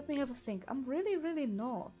 Let me have a think. I'm really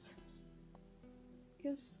not.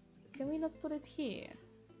 Because can we not put it here?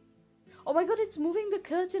 Oh my god, it's moving the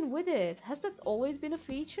curtain with it. Has that always been a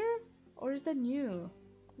feature? Or is that new?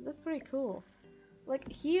 That's pretty cool. Like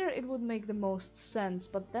here it would make the most sense,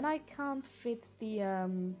 but then I can't fit the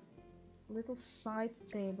little side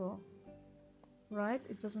table. Right?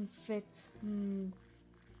 It doesn't fit.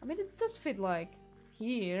 I mean it does fit like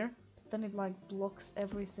here, but then it like blocks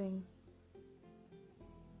everything.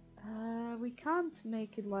 We can't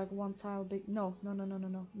make it like one tile big. No,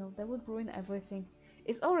 that would ruin everything.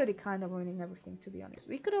 It's already kind of ruining everything, to be honest.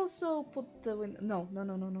 We could also put the window.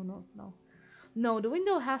 No. No, the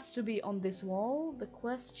window has to be on this wall. The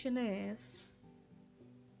question is,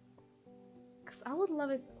 because I would love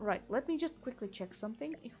it. Right, let me just quickly check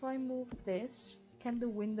something. If I move this, can the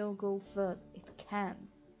window go further? It can.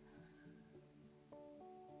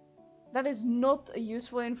 That is not a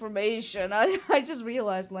useful information. I just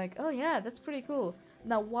realized, like, oh yeah, that's pretty cool.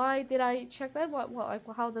 Now, why did I check that? Well,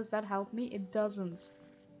 how does that help me? It doesn't.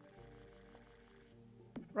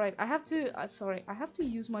 Right, I have to, sorry, I have to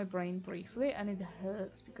use my brain briefly, and it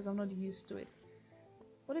hurts because I'm not used to it.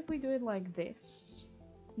 What if we do it like this?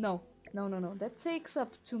 No, that takes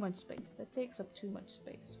up too much space.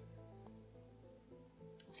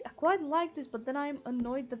 See, I quite like this, but then I'm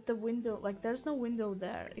annoyed that the window, like, there's no window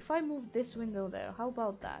there. If I move this window there, how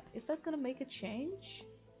about that? Is that gonna make a change?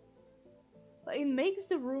 Like, it makes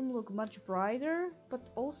the room look much brighter, but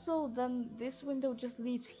also then this window just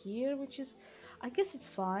leads here, which is, I guess it's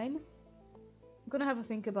fine. I'm gonna have a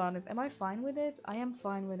think about it. Am I fine with it? I am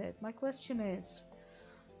fine with it. My question is,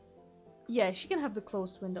 yeah, she can have the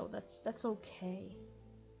closed window. That's okay.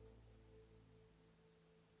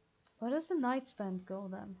 Where does the nightstand go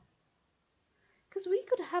then? Because we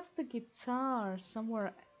could have the guitar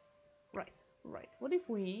somewhere. Right. What if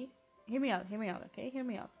we... Hear me out, okay? Hear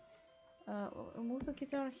me out. We'll move the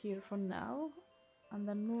guitar here for now. And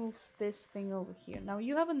then move this thing over here. Now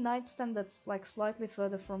you have a nightstand that's like slightly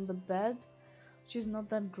further from the bed. Which is not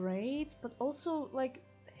that great. But also, like,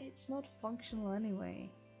 it's not functional anyway.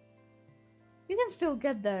 You can still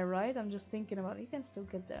get there, right? I'm just thinking about it. You can still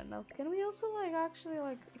get there. Now, can we also, like, actually,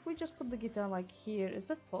 like, if we just put the guitar, like, here, is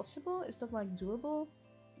that possible? Is that, like, doable?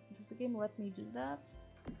 Does the game let me do that?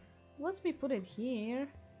 Lets me put it here.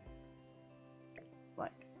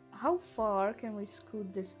 Like, how far can we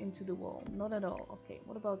scoot this into the wall? Not at all. Okay,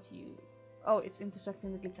 what about you? Oh, it's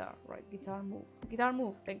intersecting the guitar. Right, guitar move. Guitar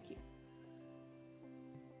move, thank you.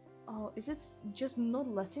 Oh, is it just not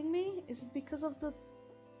letting me? Is it because of the...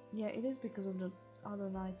 Yeah, it is because of the other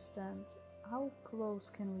nightstand. How close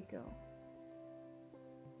can we go?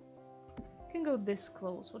 We can go this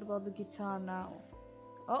close. What about the guitar now?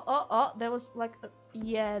 Oh, there was like a...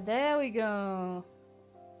 Yeah, there we go.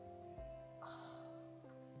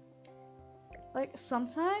 Like,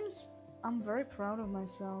 sometimes I'm very proud of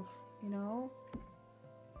myself, you know?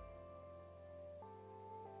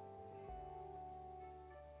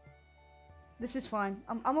 This is fine.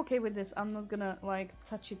 I'm okay with this. I'm not gonna, like,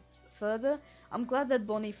 touch it further. I'm glad that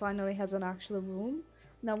Bonnie finally has an actual room.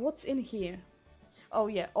 Now, what's in here? Oh,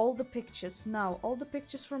 yeah, all the pictures. Now, all the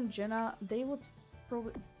pictures from Jenna, they would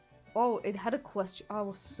probably... Oh, it had a question. I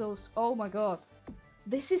was so... Oh my god.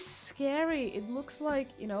 This is scary. It looks like,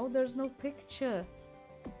 you know, there's no picture.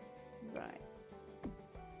 Right.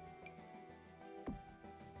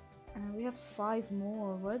 And we have 5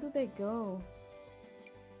 more. Where do they go?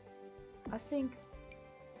 I think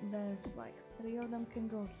there's like 3 of them can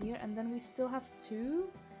go here, and then we still have 2,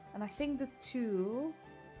 and I think the 2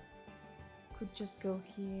 could just go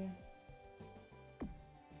here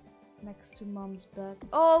next to Mom's bed.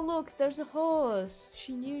 Oh look, there's a horse.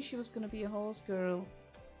 She knew she was gonna be a horse girl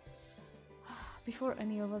before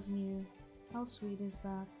any of us knew. How sweet is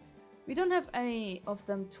that? We don't have any of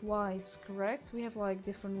them twice, correct? We have like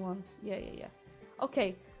different ones. Yeah.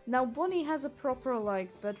 Okay. Now Bonnie has a proper like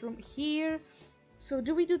bedroom here. So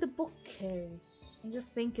do we do the bookcase? I'm just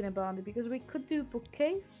thinking about it because we could do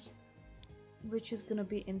bookcase, which is gonna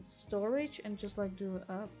be in storage, and just like do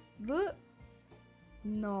a But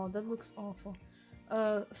no, that looks awful.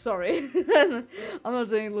 Sorry. I'm not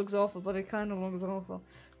saying it looks awful, but it kind of looks awful.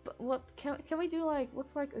 But what can we do, like,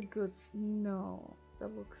 what's like a good? No, that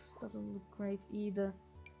doesn't look great either.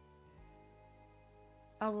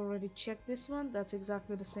 I've already checked this one. That's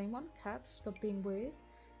exactly the same one. Cat, stop being weird.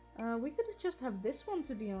 We could just have this one,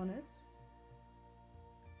 to be honest.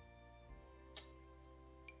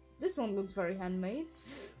 This one looks very handmade.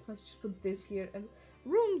 Let's just put this here. And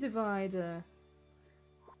room divider.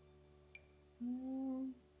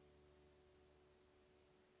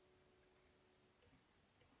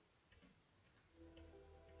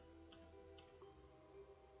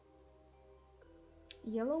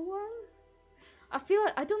 Yellow one? I feel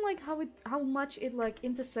like I don't like how much it like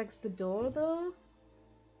intersects the door though.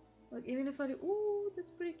 Like even if I do, ooh,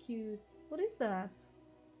 that's pretty cute. What is that?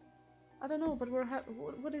 I don't know, but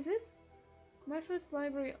what is it? My first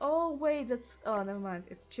library. Oh wait, that's never mind.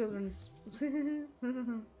 It's children's.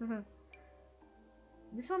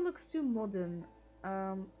 This one looks too modern.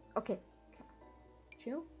 Okay.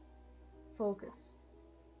 Chill. Focus.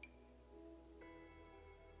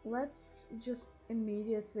 Let's just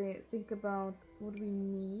immediately think about what we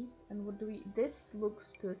need and what do we. This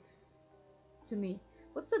looks good to me.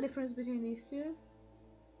 What's the difference between these two?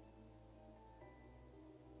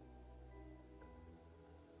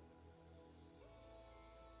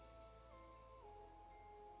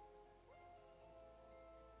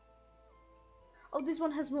 Oh, this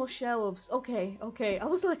one has more shelves. Okay, okay. I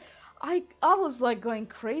was like, I was like going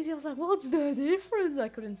crazy. I was like, what's the difference? I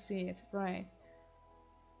couldn't see it. Right.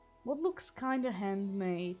 What looks kind of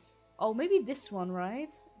handmade? Oh, maybe this one,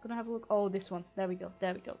 right? I'm gonna have a look. Oh, this one. There we go.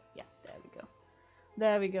 There we go. Yeah, there we go.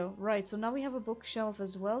 There we go. Right. So now we have a bookshelf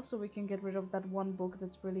as well, so we can get rid of that one book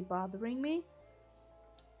that's really bothering me.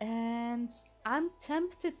 And I'm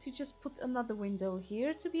tempted to just put another window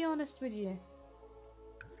here, to be honest with you.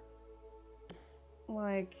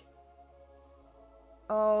 Like,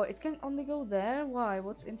 oh, it can only go there? Why?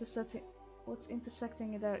 What's intersecting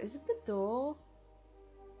it there? Is it the door?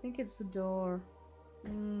 I think it's the door.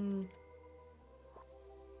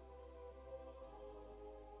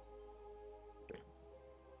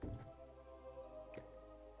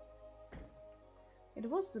 It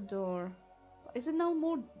was the door. Is it now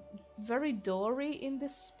more very doory in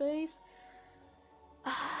this space?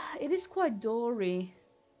 It is quite doory.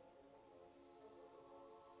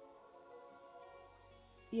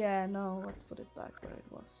 Yeah, no, let's put it back where it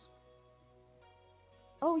was.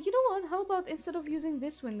 Oh, you know what? How about instead of using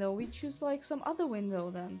this window, we choose like some other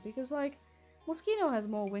window then? Because like, Mosquito has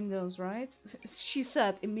more windows, right? She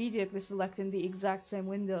said, immediately selecting the exact same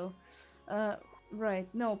window. Right,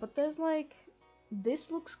 no, but there's like, this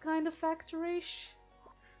looks kind of factory-ish,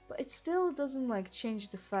 but it still doesn't like change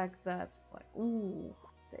the fact that, like, ooh,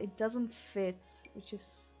 it doesn't fit, which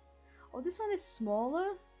is... Oh, this one is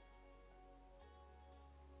smaller?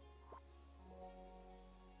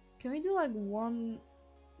 Can we do like one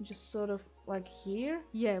just sort of like here?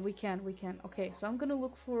 Yeah, we can. Okay, so I'm gonna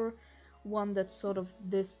look for one that's sort of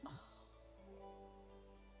this.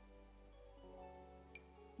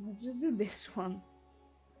 Let's just do this one.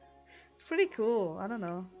 It's pretty cool. I don't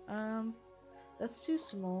know. That's too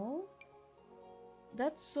small.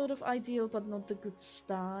 That's sort of ideal, but not the good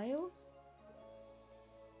style.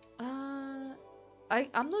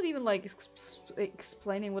 I'm not even like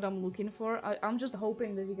explaining what I'm looking for. I'm just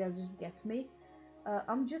hoping that you guys just get me.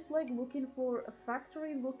 I'm just like looking for a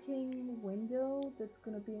factory looking window that's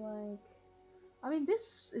gonna be like... I mean,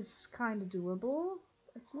 this is kind of doable.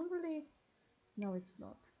 It's not really... No, it's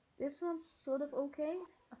not. This one's sort of okay.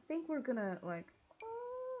 I think we're gonna like...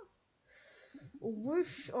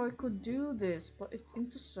 wish I could do this, but it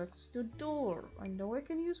intersects the door. I know I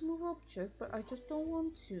can use move object, but I just don't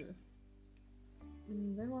want to.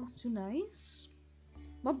 That one's too nice.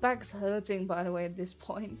 My back's hurting, by the way, at this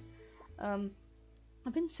point.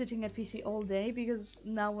 I've been sitting at PC all day because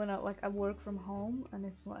now when I work from home, and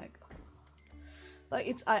it's like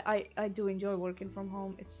it's I do enjoy working from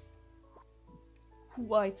home. It's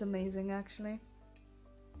quite amazing actually.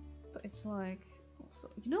 But it's like also,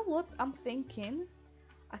 you know what I'm thinking?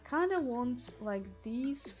 I kind of want like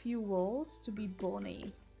these few walls to be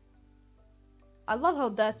Bonnie. I love how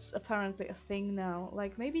that's apparently a thing now.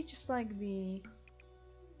 Like maybe just like the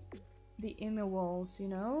inner walls, you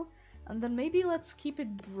know? And then maybe let's keep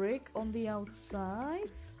it brick on the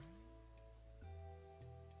outside.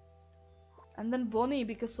 And then Bonnie,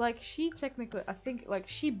 because like she technically, I think like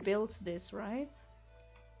she built this, right?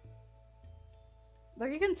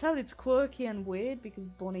 Like you can tell it's quirky and weird because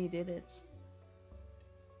Bonnie did it.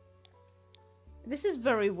 This is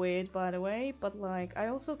very weird, by the way, but like, I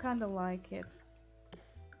also kind of like it.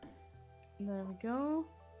 There we go.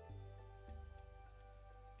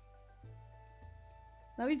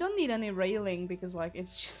 Now we don't need any railing because like,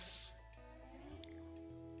 it's just...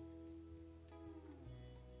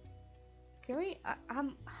 Can we...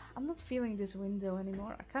 I'm not feeling this window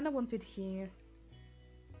anymore. I kind of want it here.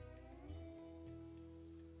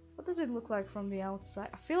 What does it look like from the outside?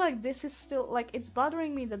 I feel like this is still, like, it's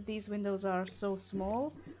bothering me that these windows are so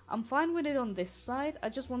small. I'm fine with it on this side. I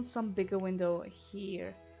just want some bigger window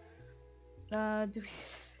here. Do we...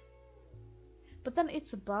 But then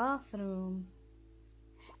it's a bathroom.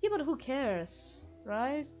 Yeah, but who cares,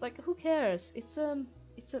 right? Like, who cares? It's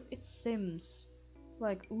Sims. It's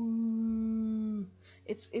like, ooh,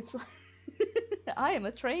 it's I am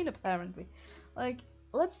a train apparently. Like,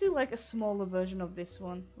 let's do like a smaller version of this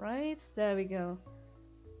one, right? There we go.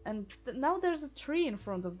 And now there's a tree in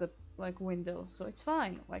front of the like window, so it's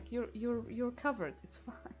fine. Like you're covered. It's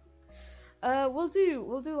fine. We'll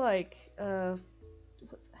do like what?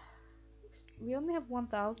 We only have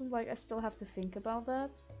 1,000. Like I still have to think about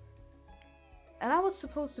that. And I was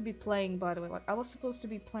supposed to be playing, by the way. Like I was supposed to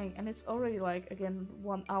be playing, and it's already like again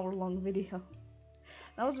 1 hour long video.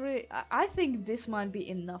 That was really. I think this might be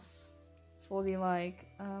enough for the like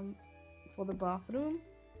for the bathroom,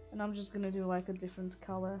 and I'm just gonna do like a different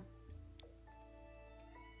color.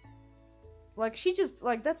 Like she just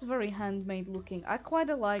like that's very handmade looking. I quite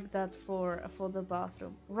like that for the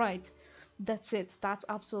bathroom. Right, that's it. That's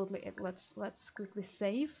absolutely it. Let's quickly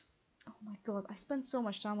save. Oh my god, I spent so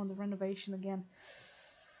much time on the renovation again.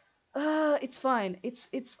 It's fine.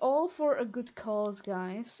 It's all for a good cause,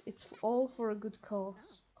 guys. It's all for a good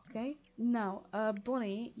cause. Okay. Now,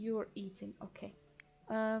 Bonnie, you're eating. Okay.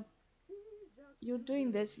 You're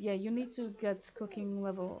doing this. Yeah, you need to get cooking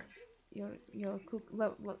level. Your cook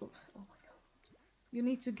level. Oh my god. You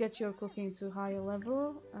need to get your cooking to higher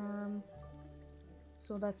level.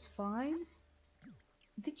 So that's fine.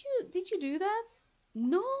 Did you do that?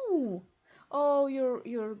 No. Oh,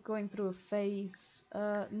 you're going through a phase.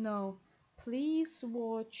 No. Please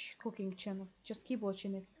watch cooking channel. Just keep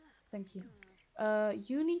watching it. Thank you.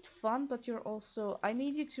 You need fun, but you're also... I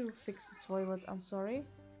need you to fix the toilet, I'm sorry.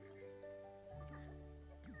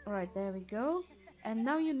 Alright, there we go. And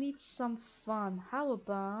now you need some fun. How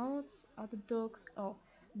about... Are the dogs... Oh,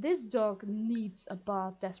 this dog needs a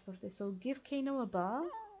bath desperately, so give Kano a bath.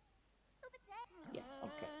 Yeah,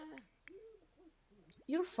 okay.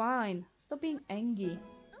 You're fine. Stop being angry.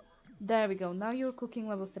 There we go. Now you're cooking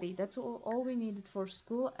level 3. That's all we needed for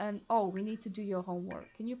school. And oh, we need to do your homework.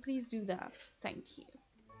 Can you please do that? Thank you.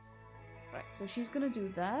 Right, so she's gonna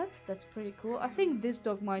do that. That's pretty cool. I think this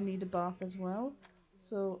dog might need a bath as well.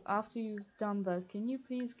 So after you've done that, can you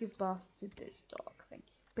please give bath to this dog? Thank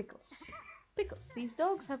you. Pickles. Pickles. These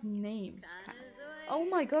dogs have names. Oh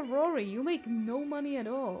my god, Rory, you make no money at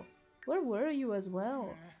all. Where were you as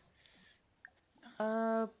well?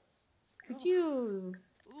 Could you...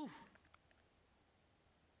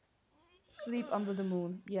 Sleep under the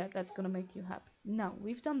moon. Yeah, that's gonna make you happy. Now,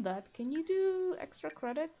 we've done that. Can you do extra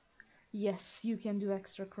credit? Yes, you can do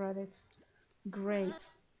extra credit. Great.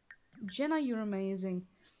 Jenna, you're amazing.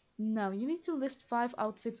 Now, you need to list 5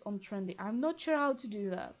 outfits on Trendy. I'm not sure how to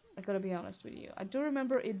do that. I gotta be honest with you. I do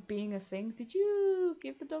remember it being a thing. Did you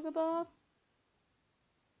give the dog a bath?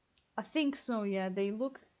 I think so, yeah. They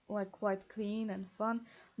look like quite clean and fun.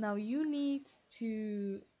 Now, you need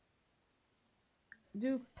to...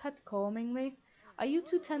 do pet calmingly. Are you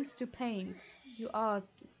too tense to paint? You are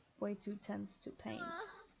way too tense to paint.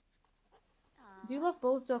 Do you love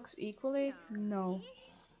both dogs equally? No.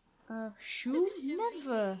 Shoe?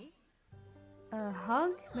 Never.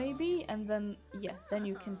 Hug? Maybe? And then, yeah, then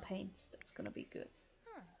you can paint. That's gonna be good.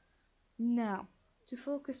 Now, to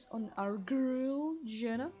focus on our girl,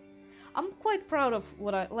 Jenna. I'm quite proud of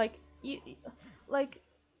what I, like,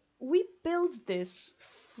 we built this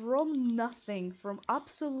from nothing, from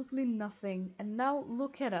absolutely nothing, and now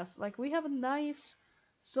look at us. Like, we have a nice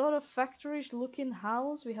sort of factory-ish looking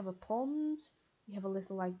house, we have a pond, we have a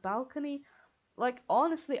little like balcony. Like,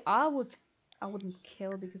 honestly, I wouldn't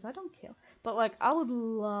kill because I don't kill, but like I would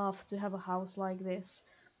love to have a house like this.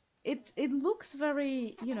 It looks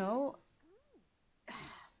very, you know,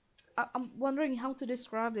 I'm wondering how to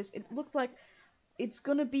describe this. It looks like it's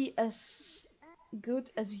gonna be as good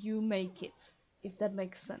as you make it, if that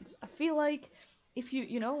makes sense. I feel like if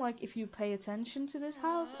you know, like if you pay attention to this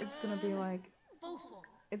house, it's gonna be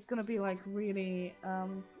like really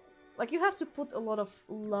like you have to put a lot of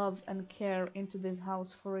love and care into this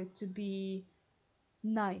house for it to be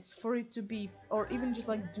nice, for it to be, or even just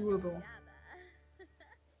like doable.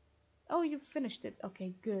 Oh, you finished it.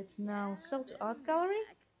 Okay, good. Now sell to art gallery.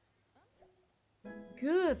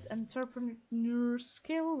 Good. Entrepreneur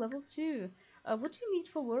skill level 2. What do you need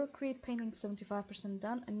for work? Create painting 75%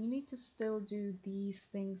 done, and you need to still do these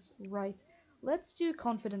things right. Let's do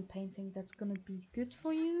confident painting. That's gonna be good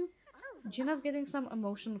for you. Gina's getting some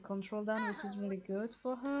emotional control down, which is really good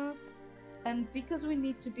for her. And because we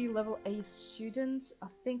need to be level A students, I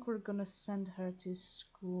think we're gonna send her to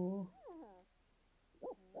school.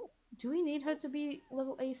 Do we need her to be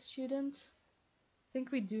level A student? I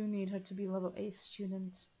think we do need her to be level A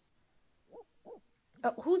student.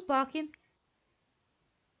 Oh, who's barking?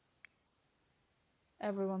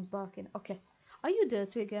 Everyone's barking. Okay. Are you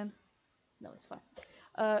dirty again? No, it's fine.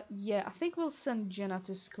 Yeah, I think we'll send Jenna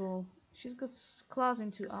to school. She's got class in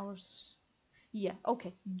 2 hours. Yeah,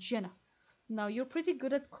 okay, Jenna. Now you're pretty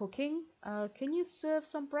good at cooking. Can you serve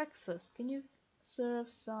some breakfast? Can you serve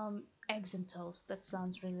some eggs and toast? That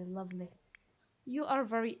sounds really lovely. You are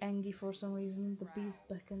very angry for some reason. The beast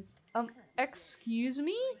beckons. Excuse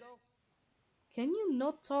me? Can you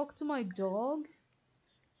not talk to my dog?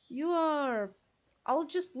 You are... I'll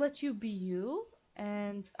just let you be you,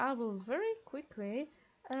 and I will very quickly,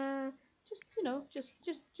 just, you know, just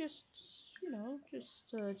do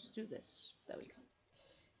this. There we go.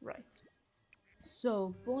 Right.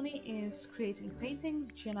 So, Bonnie is creating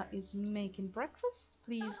paintings, Jenna is making breakfast.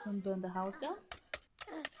 Please don't burn the house down.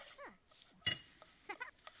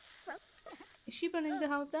 Is she burning the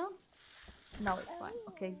house down? No, it's fine.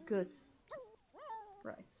 Okay, good.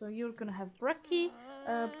 Right, so you're gonna have brekkie.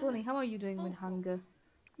 Bonnie, how are you doing with hunger?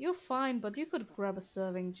 You're fine, but you could grab a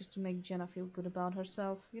serving just to make Jenna feel good about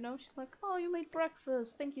herself. You know, she's like, oh, you made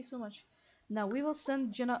breakfast. Thank you so much. Now, we will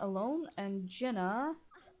send Jenna alone, and Jenna...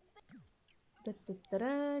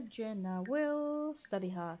 Jenna will study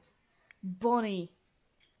hard. Bonnie,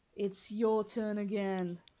 it's your turn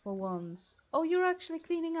again, for once. Oh, you're actually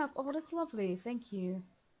cleaning up. Oh, that's lovely. Thank you.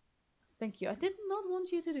 Thank you. I did not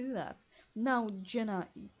want you to do that. Now, Jenna,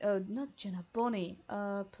 not Jenna, Bonnie,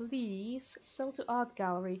 please sell to art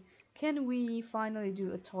gallery. Can we finally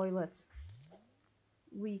do a toilet?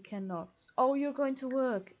 We cannot. Oh, you're going to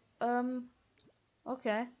work.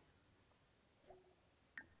 Okay.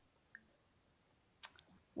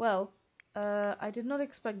 Well, I did not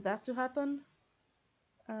expect that to happen.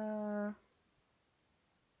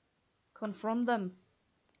 Confront them.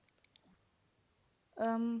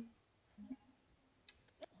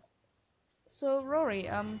 So Rory,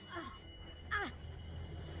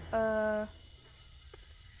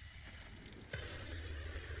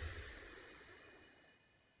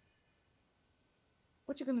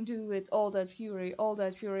 what you gonna do with all that fury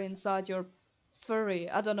inside your furry?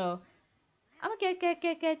 I don't know. I'm gonna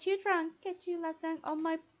get you drunk, get you left drunk on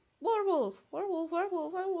my werewolf,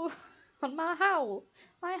 on my howl,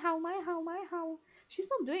 my howl, my howl, my howl. She's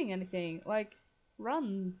not doing anything. Like,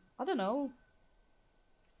 run. I don't know.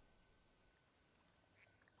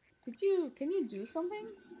 Can you do something?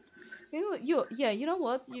 Yeah, you know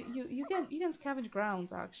what? You can scavenge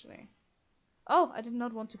ground actually. Oh, I did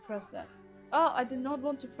not want to press that. Oh, I did not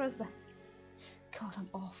want to press that. God, I'm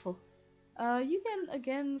awful. You can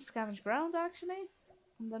again scavenge ground actually,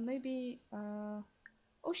 and then maybe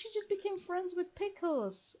oh, she just became friends with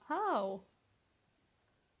Pickles. How?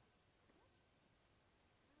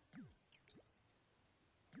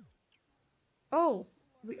 Oh,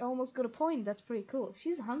 we almost got a point. That's pretty cool.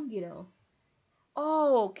 She's hungry though.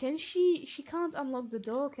 Oh, can she? She can't unlock the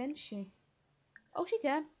door, can she? Oh, she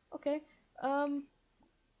can. Okay. Um,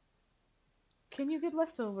 can you get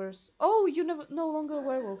leftovers? Oh, you never no longer a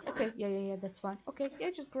werewolf. Okay, yeah, that's fine. Okay,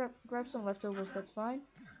 yeah, just grab some leftovers. That's fine.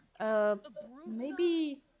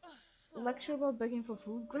 Maybe lecture about begging for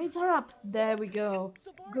food. Grades are up. There we go.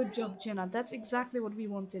 Good job, Jenna. That's exactly what we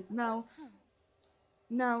wanted. Now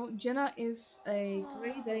Jenna is a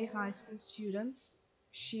grade A high school student.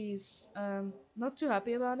 She's not too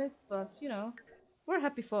happy about it, but you know, we're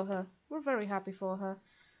happy for her. We're very happy for her.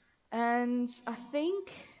 And I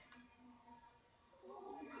think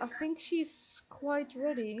she's quite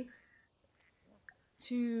ready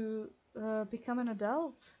to become an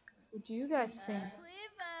adult. What do you guys think?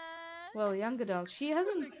 Well, young adult. She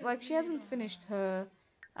hasn't finished her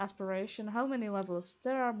aspiration. How many levels?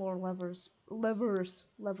 There are more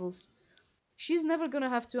levels. She's never gonna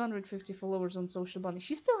have 250 followers on Social Bunny.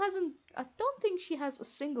 She still hasn't. I don't think she has a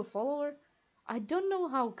single follower. I don't know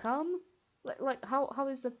how come. Like how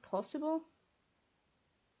is that possible?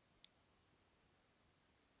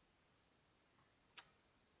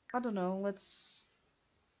 I don't know. Let's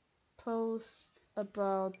post a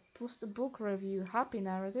book review, happy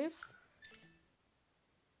narrative,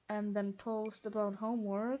 and then post about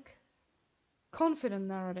homework. Confident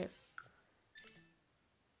narrative.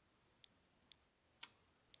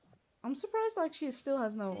 I'm surprised like she still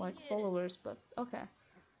has no like followers, but okay.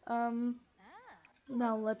 Um,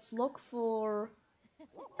 Now let's look for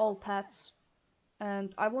all pets.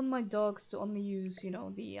 And I want my dogs to only use, you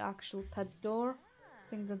know, the actual pet door. I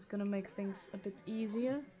think that's gonna make things a bit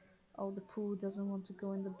easier. Oh, the poo doesn't want to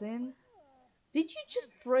go in the bin. Did you just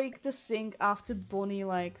break the sink after Bonnie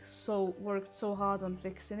like worked so hard on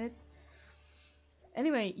fixing it?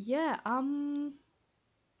 Anyway, yeah, I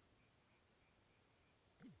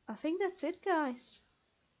think that's it, guys.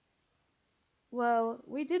 Well,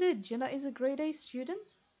 we did it. Jenna is a grade A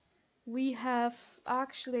student. We have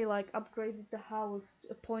actually like upgraded the house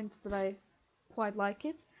to a point that I quite like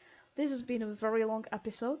it. This has been a very long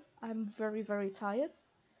episode. I'm very, very tired.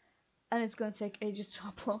 And it's gonna take ages to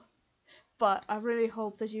upload. But I really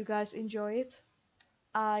hope that you guys enjoy it.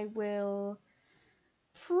 I will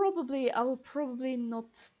probably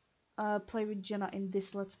not play with Jenna in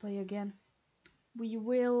this Let's Play again. We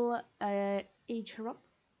will age her up.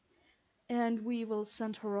 And we will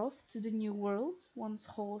send her off to the new world once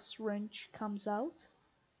Horse Ranch comes out.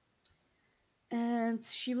 And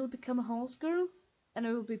she will become a horse girl. And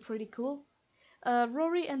it will be pretty cool.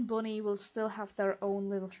 Rory and Bonnie will still have their own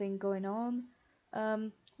little thing going on.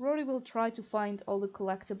 Rory will try to find all the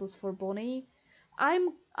collectibles for Bonnie.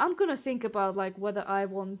 I'm gonna think about like whether I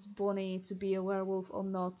want Bonnie to be a werewolf or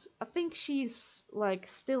not. I think she's like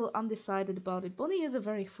still undecided about it. Bonnie is a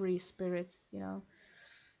very free spirit, you know.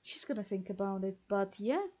 She's gonna think about it, but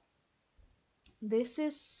yeah. This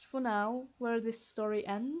is for now where this story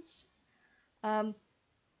ends. Um,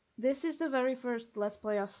 This is the very first Let's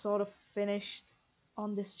Play I've sort of finished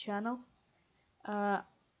on this channel. Uh,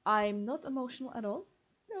 I'm not emotional at all.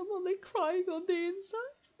 I'm only crying on the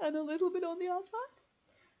inside and a little bit on the outside.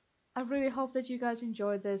 I really hope that you guys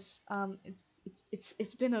enjoyed this.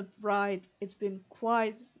 It's been a ride. It's been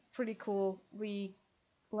quite pretty cool. We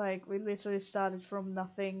literally started from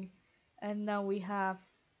nothing, and now we have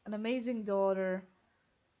an amazing daughter,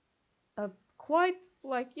 a quite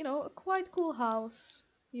a quite cool house,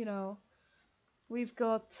 you know. We've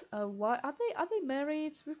got a wife. Are they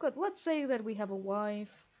married? We've got, let's say that we have a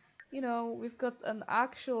wife. You know, we've got an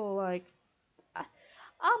actual like. I,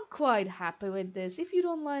 I'm quite happy with this. If you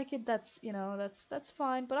don't like it, that's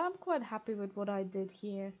fine. But I'm quite happy with what I did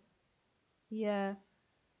here. Yeah,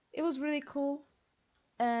 it was really cool,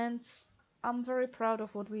 and I'm very proud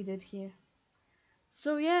of what we did here.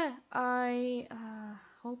 So yeah, I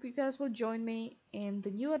hope you guys will join me in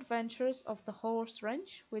the new adventures of the Horse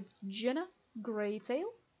Ranch with Jenna Greytail.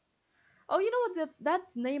 Oh, you know what? That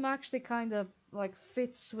name actually kind of like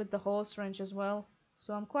fits with the Horse Ranch as well.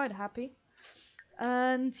 So I'm quite happy.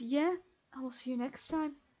 And yeah, I will see you next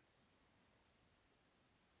time.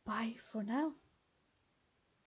 Bye for now.